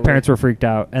so my did we. parents were freaked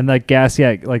out. And like gas,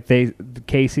 yeah, like the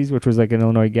Casey's, which was like an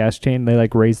Illinois gas chain, they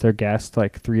like raised their gas to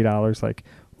like $3 like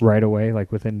right away, like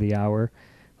within the hour.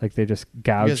 Like they just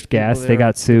Because gouged people gas. there- They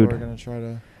got people sued. were gonna try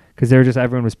to. Because they were just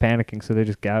everyone was panicking, so they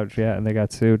just gouged, yeah, and they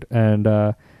got sued, and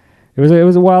it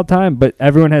was a wild time. But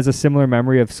everyone has a similar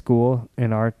memory of school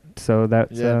and art, so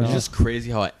that's Yeah, It's no. just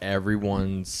crazy how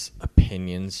everyone's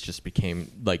opinions just became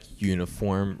like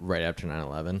uniform right after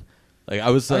 9/11. Like I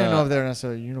was. I don't know if they're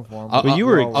necessarily uniform. But you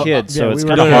were a kid, so yeah, it's we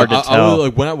were kind of kids. hard to tell.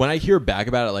 like when I hear back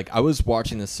about it, like I was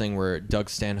watching this thing where Doug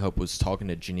Stanhope was talking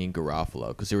to Janine Garofalo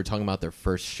because they were talking about their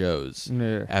first shows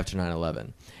Yeah. after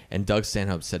 9/11, and Doug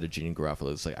Stanhope said to Janine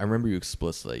Garofalo, "It's like I remember you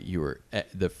explicitly. You were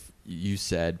you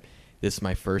said this is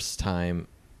my first time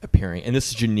appearing, and this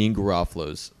is Janine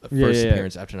Garofalo's first yeah.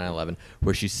 appearance after 9/11,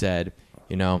 where she said,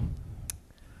 you know,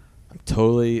 I'm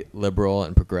totally liberal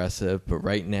and progressive, but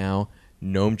right now."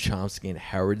 Noam Chomsky and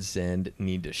Howard Zinn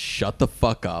need to shut the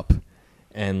fuck up,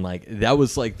 and like that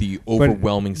was like the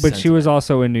overwhelming. But she was sentiment.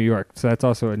 also in New York, so that's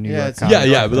also a New Yeah, York. it's- comment.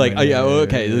 yeah, but like Yeah,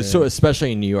 okay, yeah, so yeah.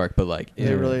 especially in New York, but like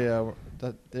They really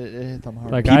that it hit them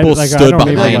hard. Like, people I stood don't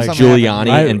even, behind like- Giuliani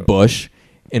I- and Bush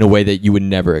in a way that you would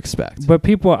never expect. But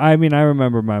people, I mean, I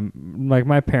remember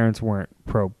my parents weren't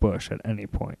pro Bush at any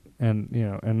point,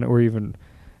 and or even,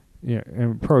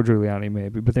 and pro Giuliani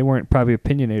maybe, but they weren't probably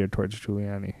opinionated towards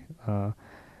Giuliani.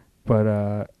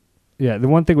 Yeah, the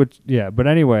one thing but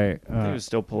anyway, I think it was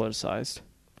still politicized.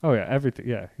 oh yeah, everything,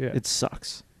 yeah. It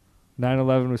sucks.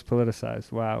 9/11 was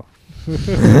politicized. Wow.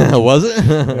 Was it?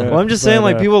 Well, I'm just saying,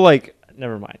 like, people, like,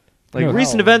 never mind. Like, No.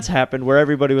 recent events happened where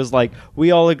everybody was like,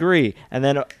 we all agree. And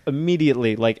then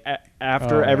immediately, like,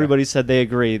 after everybody said they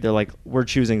agree, they're like, we're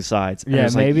choosing sides. And Yeah,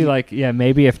 it's maybe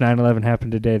maybe if 9/11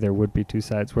 happened today, there would be two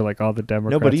sides where like all the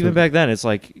Democrats. No, but even would- back then, it's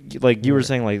like you were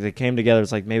saying, like, they came together.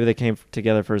 It's like maybe they came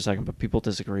together for a second, but people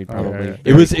disagreed probably. yeah.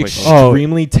 It was very quickly.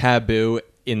 extremely taboo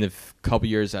in the couple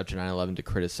years after 9/11 to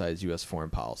criticize U.S. foreign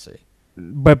policy.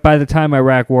 But by the time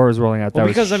Iraq War was rolling out, that Well,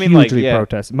 was because, I mean, like, hugely yeah.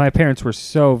 protested. My parents were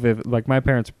so vivid. Like my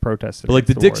parents protested. But like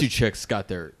the against Dixie wars. Chicks got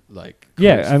their like.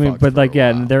 Yeah, careers I mean, fucked but for like, a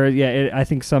yeah, while. and there, I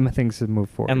think some things have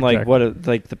moved forward. And like exactly.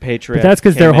 like the Patriot. But that's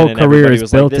 'cause their came whole in and career everybody is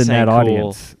was like, built this in that ain't cool.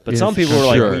 audience. But Yes. some people were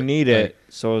like, Sure. we need it.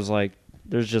 So it was like,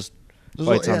 there's just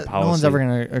fights on policy. No one's ever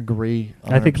gonna agree.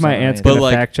 I think 100% my on aunt's anything. But, gonna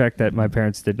like- fact check that my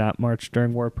parents did not march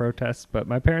during war protests, but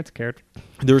my parents cared.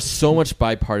 There was so much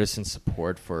bipartisan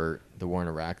support for the war in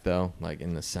Iraq, though, like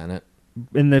in the Senate.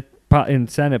 In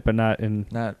Senate, but not in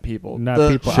not people.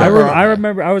 people. Sure. I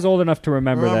remember. I was old enough to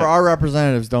remember that. Our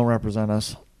representatives don't represent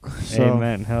us. So,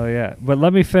 Amen. Hell yeah. But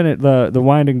let me finish. The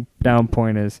winding down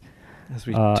point is As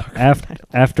we talk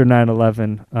after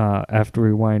 9/11, after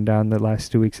we wind down the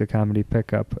last 2 weeks of comedy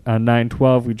pickup, on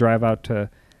 9/12 we drive out to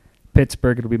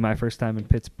Pittsburgh. It'll be my first time in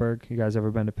Pittsburgh. You guys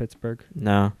ever been to Pittsburgh?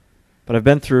 No, but I've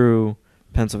been through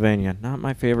Pennsylvania. Not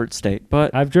my favorite state,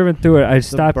 but I've driven through it. I the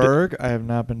stopped. Berg. I have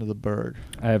not been to the Berg.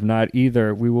 I have not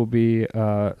either. We will be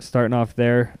starting off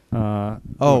there. Our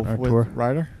with tour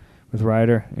Ryder. with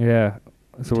Ryder. Yeah.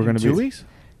 So we're going to be 2 weeks.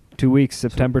 2 weeks,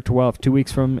 September 12th, 2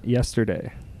 weeks from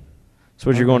yesterday. so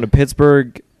what, you're going to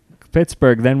Pittsburgh.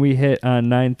 Pittsburgh. Then we hit on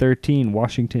 9/13,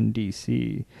 Washington,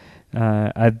 D.C.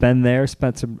 I've been there,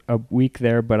 spent a week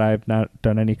there, but I've not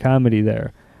done any comedy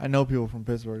there. I know people from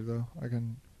Pittsburgh though.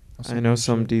 I know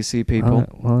some DC people.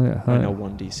 Well, yeah, I know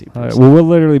one DC Well, person. we'll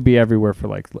literally be everywhere for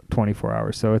like 24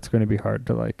 hours, so it's going to be hard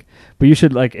to like. But you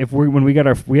should like if we're going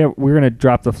to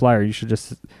drop the flyer. You should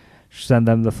just send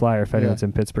them the flyer if Yeah, anyone's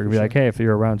in Pittsburgh. Be for like, sure. hey, if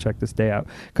you're around, check this day out.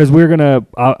 Because we're gonna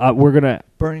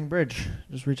Burning Bridge.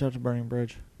 Just reach out to Burning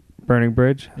Bridge Burning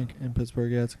Bridge. in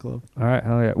Pittsburgh. Yeah, it's a club. All right,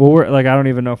 hell yeah. Well, we're like I don't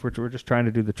even know if we're just trying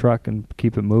to do the truck and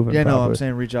keep it moving. Yeah, no, probably. I'm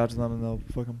saying reach out to them and they'll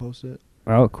fucking post it.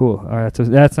 Oh, cool. All right, so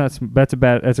that's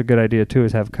a good idea too.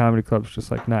 Is have comedy clubs just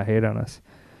like not hate on us.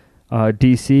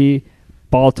 DC,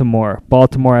 Baltimore.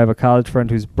 I have a college friend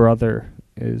whose brother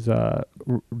is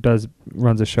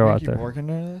runs a show Can I out keep there. working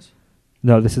during this?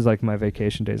 No, this is like my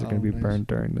vacation days are going to be nice. burned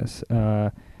during this.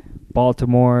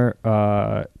 Baltimore,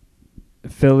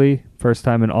 Philly, first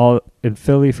time in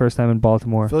Philly, first time in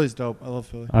Baltimore. Philly's dope. I love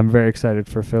Philly. I'm very excited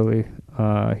for Philly.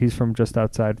 He's from just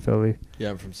outside Philly. Yeah,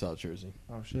 I'm from South Jersey.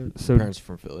 Oh shit. So Parents are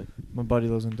from Philly. My buddy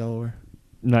lives in Delaware.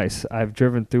 nice. I've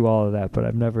driven through all of that, but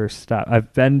I've never stopped.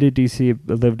 I've been to DC,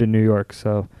 lived in New York,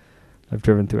 so I've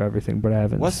driven through everything, but I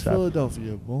haven't West stopped.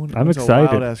 Philadelphia. I'm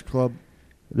excited. Wild ass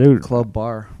Dude, club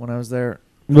bar. When I was there,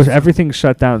 everything's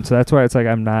shut down, so that's why it's like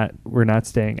we're not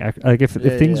staying. Like if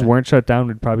things yeah. weren't shut down,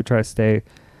 we'd probably try to stay,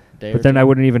 but then I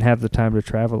wouldn't even have the time to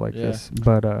travel like Yeah. this.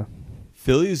 But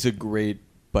Philly is a great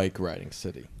bike riding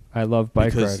city I love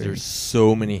bike because riding. there's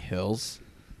so many hills,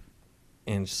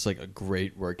 and it's just like a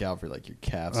great workout for like your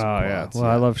calves. Oh and yeah. quads.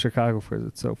 Well, I love Chicago because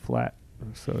it's so flat,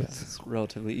 so It's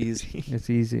relatively easy. it's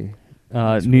easy.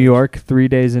 New York, 3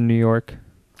 days in New York,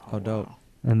 oh dope.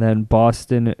 and then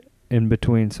Boston in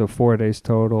between, so 4 days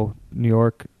total. New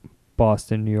York,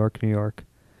 Boston, New York,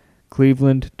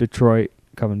 Cleveland, Detroit,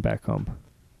 coming back home.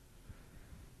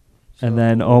 And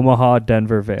then Omaha,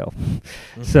 Denver, Vail.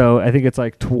 So I think it's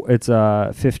like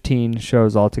 15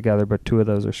 shows altogether, but 2 of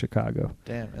those are Chicago.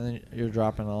 Damn, and then you're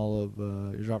dropping all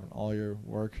your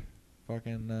work,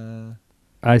 fucking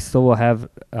I still will have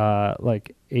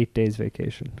like 8 days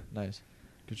vacation. nice,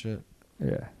 good shit.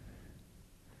 Yeah.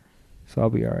 So I'll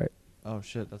be all right. Oh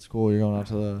shit, that's cool. You're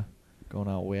going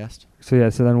out west. So yeah,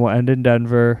 so then we'll end in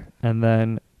Denver, and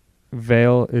then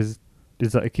Vail is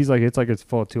like it's like it's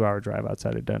full 2-hour drive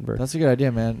outside of Denver. That's a good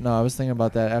idea, man. No, I was thinking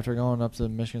about that after going up to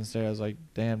Michigan State. I was like,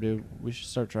 damn, dude, we should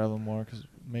start traveling more because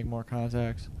make more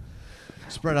contacts,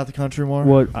 spread out the country more.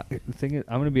 Well, the thing is,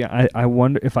 I'm gonna be. I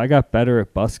wonder if I got better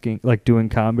at busking, like doing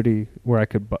comedy, where I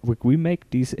could. We make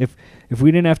decent. If we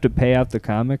didn't have to pay out the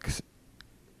comics,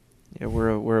 Yeah,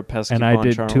 we're a pesky and I bunch,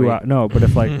 did aren't 2 we? hours. No, but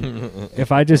if like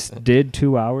if I just did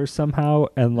 2 hours somehow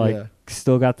and like Yeah.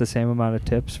 still got the same amount of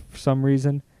tips for some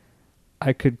reason,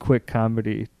 I could quit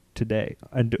comedy today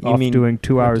and You mean- doing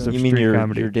 2 hours of You mean street your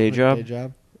comedy. day job? Day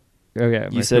job. Oh yeah,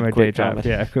 You said my quit day job. comedy.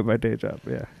 Yeah, I quit my day job.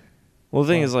 Yeah. Well, the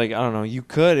thing is, like, I don't know. You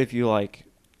could if you like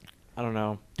I don't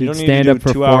know. Dude, You don't need stand to up do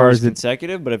for 2 4 hours hours.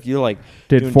 consecutive, but if you like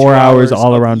Did doing 4 2 hours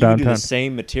all of- around you can do downtown. the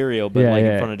same material, but like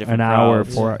in front of different an hour,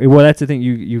 crowds. 4 hours. Well, that's the thing.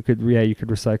 You could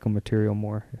recycle material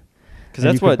more. Because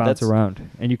And that's you could what bounce that's around,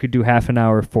 and you could do half an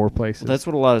hour, 4 places. that's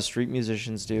what a lot of street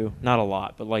musicians do. Not a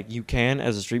lot, but like you can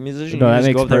as a street musician. No, you that just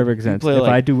makes go up there, perfect you sense. play, If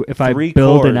like, I 3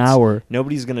 build an chords, hour,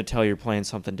 nobody's gonna tell you're playing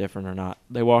something different or not.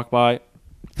 They walk by,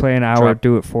 play an hour, drop-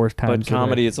 do it 4 times. but a day.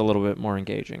 comedy it's a little bit more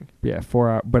engaging. Yeah, 4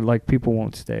 hours. But like people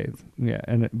won't stay. Yeah,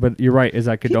 but you're right. Is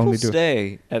I could People only do.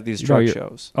 stay at these No, truck you're-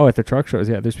 shows. Oh, at the truck shows,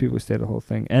 yeah. There's people who stay the whole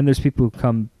thing, and there's people who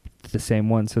come to the same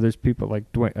one. So there's people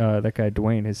like that guy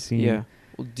Dwayne has seen. Yeah.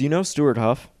 Well, do you know Stuart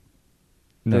Huff?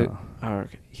 No. Oh,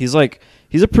 okay. He's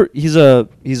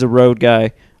a road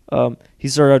guy. He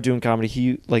started out doing comedy.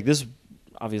 He like this,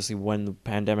 obviously when the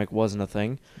pandemic wasn't a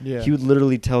thing. Yeah. He would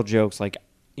literally tell jokes like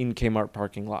in Kmart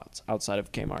parking lots outside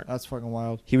of Kmart. That's fucking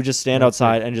wild. He would just stand That's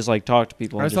outside and just like talk to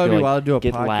people. I And just just thought be it'd be like, wild to do a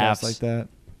get podcast laughs. like that.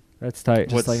 That's tight.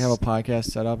 Just like have a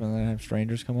podcast set up and then have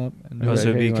strangers come up. And Oh, so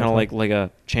it'd Hey, be you kind of wanna like a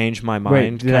change my Wait,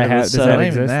 mind did kind I of have, a does setup. that Not even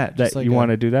exist? that, That just like you a-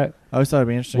 want to do that? I always thought it'd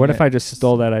be interesting. What if I just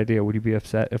stole that idea? Would you be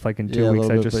upset if like in 2 Yeah, a weeks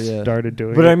little I bit, just but yeah. started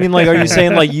doing But it? I mean, like, are you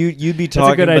saying like you'd be That's a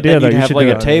talking, good but idea, then though. you'd You have should like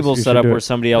do a it. table You set should up do where it.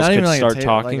 somebody else Not could even like a start table,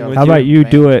 talking like a- with How you? about you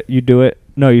man. do it? You do it.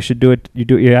 No, you should do it.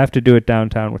 You have to do it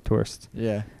downtown with tourists.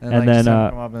 Yeah. And like, then, just have them uh,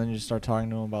 come up and then you just start talking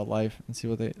to them about life and see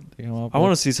what they come up I with.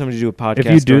 want to see somebody do a podcast. If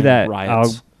you do during that,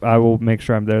 riots. I will make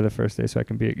sure I'm there the first day so I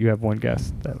can be. You have one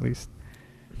guest at least.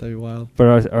 That'd be wild.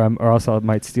 But or else I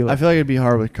might steal it. I feel like it'd be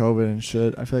hard with COVID and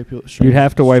shit. I feel like people. You'd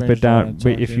have to wipe it strangers don't down. wanna But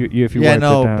talk if to you if you yeah, wipe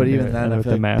no, it down, but even yeah, then, I with feel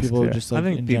the like mask, people yeah. just like. I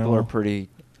think in people general. are pretty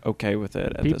okay with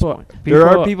it at this People- point. people There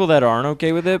are are- people that aren't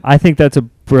okay with it. I think that's a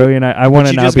brilliant. I want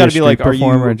to you now just be a gotta be like, street are you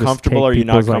performer and just comfortable take or are you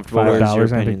not people's, like, comfortable? Where's your $5. I think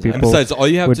opinions on it? And people besides, all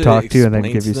you have would to talk to you and then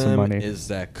explain give you to some them money. is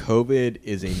that COVID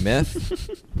is a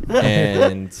myth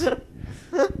and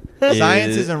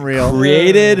Science isn't real.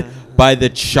 Created by the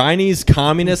Chinese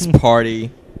Communist Party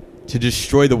to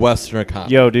destroy the Western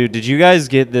economy. Yo, dude, did you guys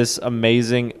get this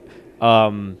amazing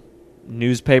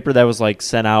newspaper that was like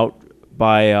sent out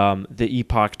by the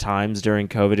Epoch Times during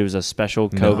COVID? It was a special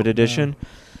COVID edition.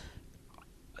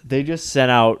 They just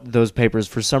sent out those papers.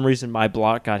 For some reason, my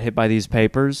block got hit by these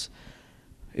papers.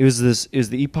 It was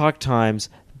the Epoch Times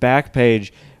back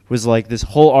page was like this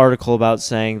whole article about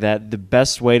saying that the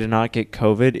best way to not get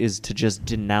COVID is to just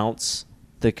denounce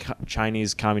the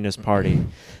Chinese Communist Party.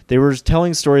 They were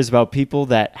telling stories about people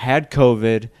that had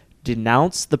COVID,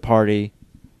 denounced the party,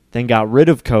 then got rid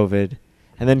of COVID,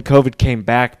 and then COVID came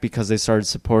back because they started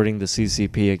supporting the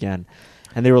CCP again.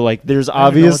 And they were like, there's I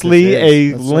don't even know what obviously this a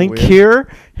is. That's so link weird. here.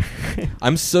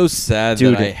 I'm so sad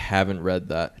Dude. that I haven't read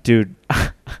that. Dude,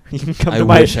 you can come I to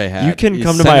my wish I had. You can You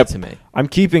come to sent my it to me. I'm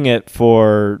keeping it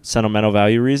for sentimental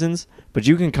value reasons, but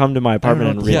you can come to my apartment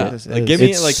know and what read this Yeah, it. is. like give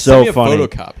me It's like so send me a funny.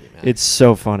 photocopy, man. It's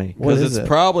so funny. What because is it's it?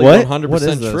 probably What? 100% What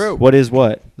is this? true. What is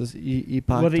what? This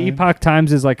Epoch. Well, the Times? Epoch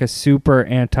Times is like a super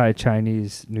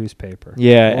anti-Chinese newspaper.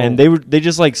 Yeah, Whoa. and they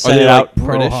just like sent they it like out. Pro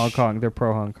British? Hong Kong. They're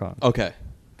pro Hong Kong. Okay,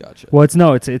 gotcha. Well, it's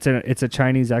a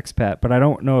Chinese expat, but I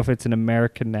don't know if it's an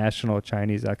American national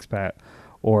Chinese expat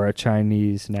or a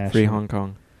Chinese national. Free Hong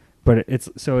Kong. But it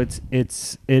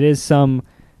is some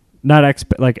not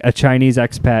expat like a Chinese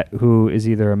expat who is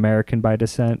either American by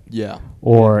descent Yeah.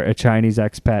 or a Chinese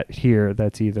expat here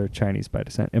that's either Chinese by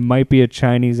descent. It might be a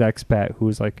Chinese expat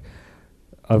who's like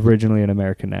originally an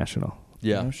American national.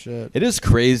 Yeah. Oh shit. It is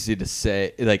crazy to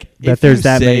say, like, That if there's you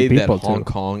that say many people, that Hong too.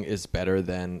 Kong is better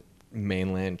than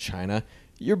mainland China,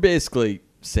 you're basically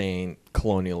saying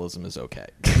colonialism is okay.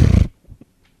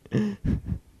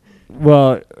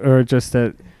 Well, or just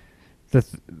that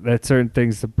that certain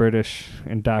things the British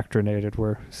indoctrinated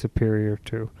were superior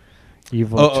to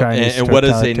evil Chinese. and what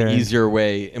is an totalitarian- easier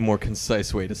way, a more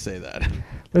concise way to say that?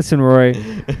 Listen, Roy,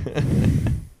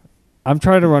 I'm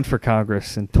trying to run for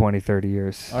Congress in 20, 30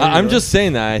 years. Are you I'm really? just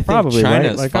saying that. I think Probably China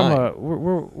right. is Like fine.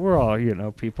 we're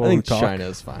all people. I think who talk. China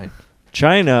is fine.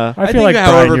 China. I feel think like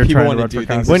however Brian, you're people trying to wanna run do for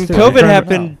things Congress When too. COVID I'm trying to-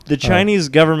 happened, the Chinese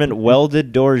government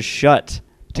welded doors shut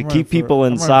to I'm keep running for- people I'm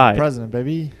running for inside. president,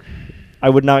 baby. I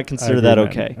would not I consider agree, that man.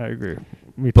 okay. I agree.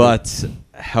 Me too. But, We'll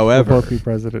however, both be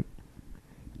president.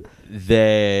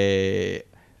 they,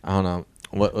 I don't know,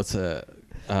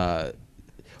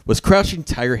 was Crouching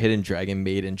Tiger, Hidden Dragon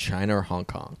made in China or Hong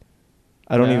Kong?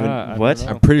 I don't Yeah, even. I don't What? know.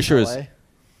 I'm pretty sure it's LA? No, I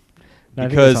think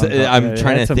because it's Hong Kong. I'm Yeah,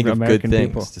 trying that's to think some of good American things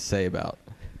people. to say about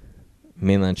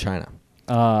mainland China.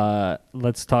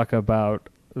 Let's talk about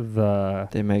the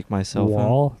They make my cell phone.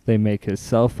 wall. They make his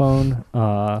cell phone.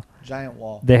 Giant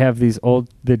wall. They have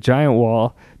the giant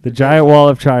wall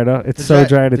of China. It's The so giant-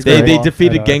 giant. It's the They great. wall.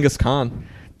 defeated Uh, Genghis Khan.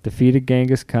 defeated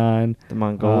Genghis Khan. The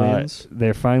Mongolians.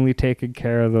 They're finally taking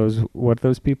care of those. What are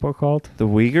those people called? The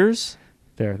Uyghurs.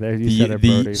 There, you said it,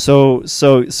 Brody.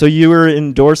 So you were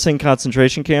endorsing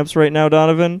concentration camps right now,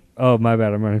 Donovan? Oh, my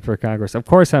bad. I'm running for Congress. Of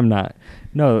course I'm not.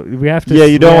 No, we have to. Yeah,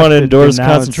 you don't we want to have endorse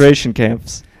denounce- concentration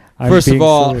camps. First of being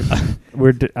all- serious.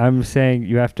 I'm saying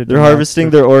you have to. They're denounce harvesting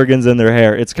their organs and their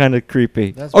hair. It's kind of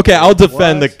creepy. That's Okay, weird. I'll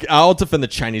defend What? I'll defend the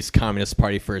Chinese Communist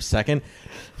Party for a second.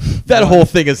 That whole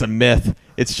thing is a myth.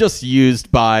 It's just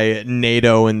used by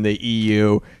NATO and the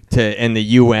EU and the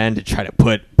UN to try to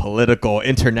put political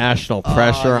international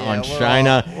pressure yeah, on we're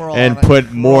China all- we're all and on a- put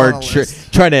we're more on a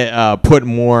list. try to put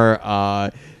more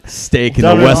stake in the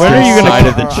Donovan, when western are you gonna side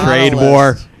of We're the on a trade list.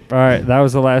 war. All right, that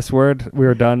was the last word. We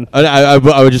were done. I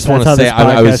would just want That's to how say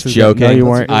this I was podcast is done. joking. No, you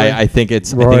weren't. I think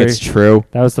it's Rory. true.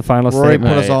 That was the final Rory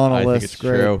statement. put us all on a I list. think it's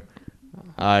Great. true.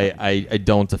 I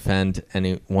don't defend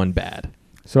anyone bad.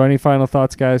 So, any final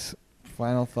thoughts, guys?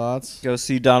 Final thoughts. Go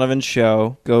see Donovan's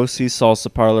show. Go see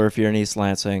Salsa Parlor if you're in East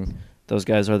Lansing. Those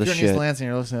guys are the If you're in shit. East Lansing,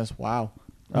 you're listening to this. Wow.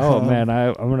 Oh man,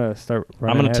 I'm gonna start. I'm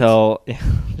Running gonna ads. tell.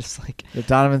 Just like If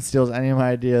Donovan steals any of my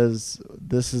ideas,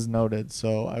 this is noted.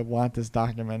 So I want this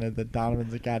documented that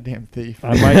Donovan's a goddamn thief.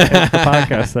 I might take the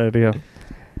podcast idea.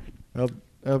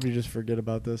 I hope you just forget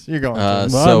about this. You're going Uh,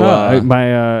 to. Well, So,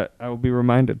 no, I will be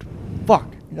reminded. Fuck.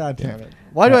 God damn it.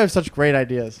 Why do I have such great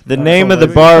ideas? the I'm name so of the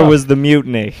lazy. bar was the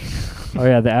Mutiny. Oh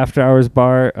yeah, the after hours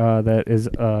bar that is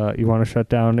you want to shut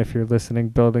down if you're listening.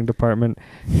 Building department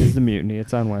is the Mutiny.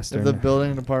 It's on Western. If the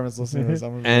building department's listening to this,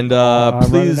 I'm gonna And be- I'm running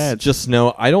please ads. just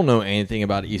know I don't know anything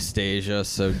about East Asia,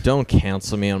 so don't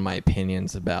cancel me on my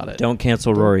opinions about it. Don't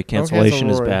cancel Don't- Rory. don't cancel Cancellation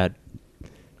is Rory. bad.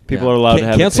 People Yeah. are allowed to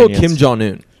have cancel opinions. Kim Jong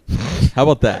Un. How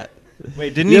about that?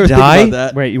 Wait, didn't You he ever think die? about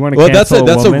that? Wait, you want to Well, cancel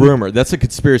that's a woman? rumor. That's a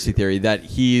conspiracy theory that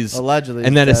he's allegedly.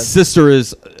 and that he's his dead. sister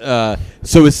is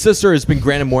so his sister has been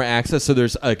granted more access. So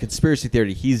there's a conspiracy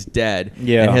theory he's dead,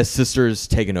 Yeah. and his sister's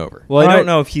taken over. Well, I Alright. don't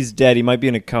know if he's dead. He might be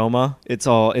in a coma. It's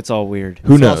all weird.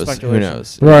 Who It's all knows? Who speculation.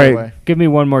 knows? Either Right. way. Give me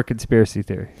one more conspiracy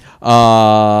theory.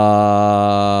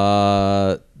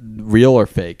 Real or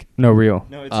fake? No, real.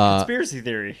 No, it's a conspiracy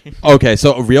theory. Okay,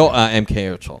 so real MK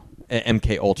Ultra.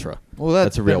 MK Ultra. Well,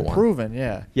 That's a real been one. proven,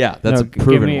 yeah. Yeah, that's No, a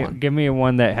proven give me, one. Give me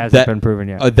one that hasn't That- been proven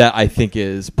yet. That I think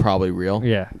is probably real.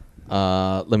 Yeah.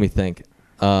 Let me think.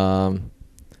 I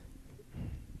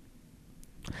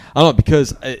don't know,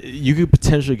 because you could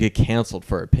potentially get canceled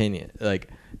for opinion like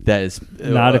that is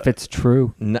Not if it's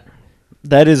true.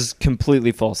 That is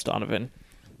completely false, Donovan.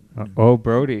 Oh,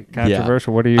 Brody,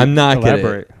 controversial. What do you? I'm not gonna-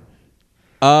 elaborate?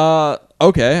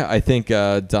 Okay, I think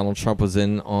Donald Trump was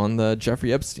in on the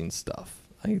Jeffrey Epstein stuff.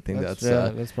 I think that's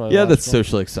that's probably that's logical.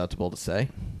 socially acceptable to say.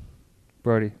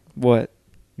 Brody, What?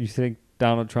 you think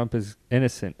Donald Trump is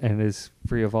innocent and is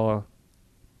free of all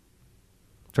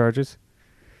charges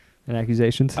and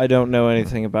accusations? I don't know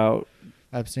anything about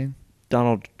Epstein.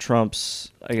 Donald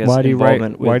Trump's, I guess, Why do you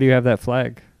involvement with. Why do you have that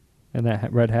flag and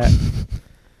that red hat?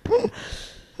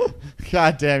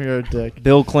 God damn, you're a dick.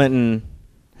 Bill Clinton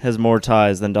has more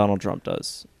ties than Donald Trump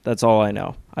does. That's all I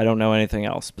know. I don't know anything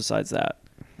else besides that.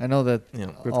 I know that. You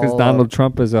know, Because all, Donald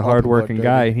Trump is a all people are hardworking dirty.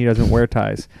 guy and he doesn't wear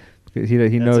ties. Because he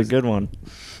That's knows. a good one.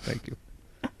 Thank you.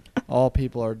 all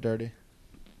people are dirty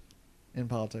in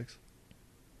politics.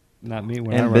 Not me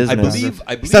when And I run business. I Congress. believe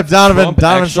Except Donovan- Trump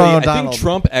Donovan actually, Strong and I Donald. think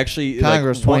Trump actually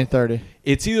Congress like, one- 2030.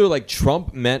 It's either like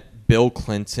Trump met Bill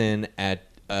Clinton at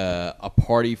a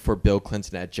party for Bill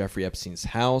Clinton at Jeffrey Epstein's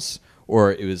house,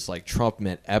 or it was like Trump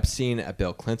met Epstein at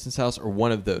Bill Clinton's house, or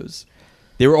one of those.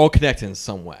 They were all connected in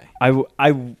some way. I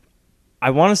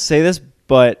want to say this,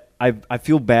 but I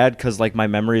feel bad because like my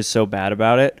memory is so bad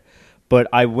about it. But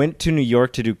I went to New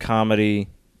York to do comedy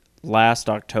last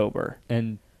October,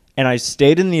 And and I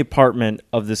stayed in the apartment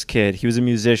of this kid. He was a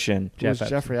musician. Who's Jeff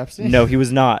Jeffrey Epstein? No, he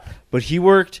was not. But he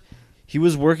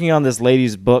was working on this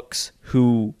lady's books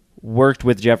who worked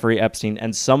with Jeffrey Epstein,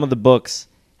 and some of the books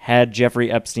had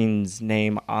Jeffrey Epstein's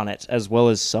name on it, as well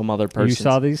as some other person. you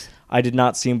saw these? I did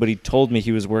not see him, but he told me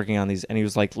he was working on these, and he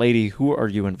was like, "Lady, who are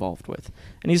you involved with?"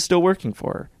 And he's still working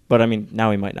for her. But I mean,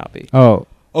 now he might not be. Oh,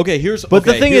 Okay, here's. But the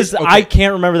okay, thing here's- is, okay. I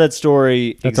can't remember that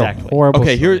story that's exactly. a horrible.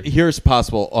 Okay, story. here's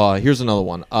possible. Here's another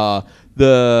one.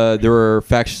 There were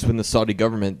factions within the Saudi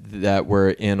government that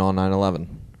were in on 9/11.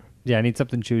 Yeah, I need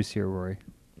something juicier, Rory.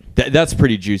 That's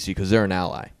pretty juicy because they're an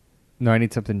ally. No, I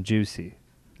need something juicy.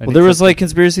 I Well, need there was something- like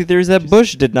conspiracy theories that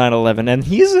Bush did 9/11, and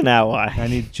he's an ally. I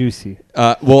need juicy.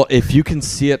 Well, if you can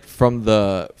see it from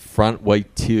the front,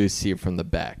 wait till you see it from the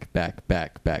back. That's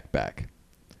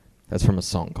from a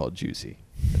song called Juicy,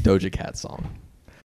 a Doja Cat song.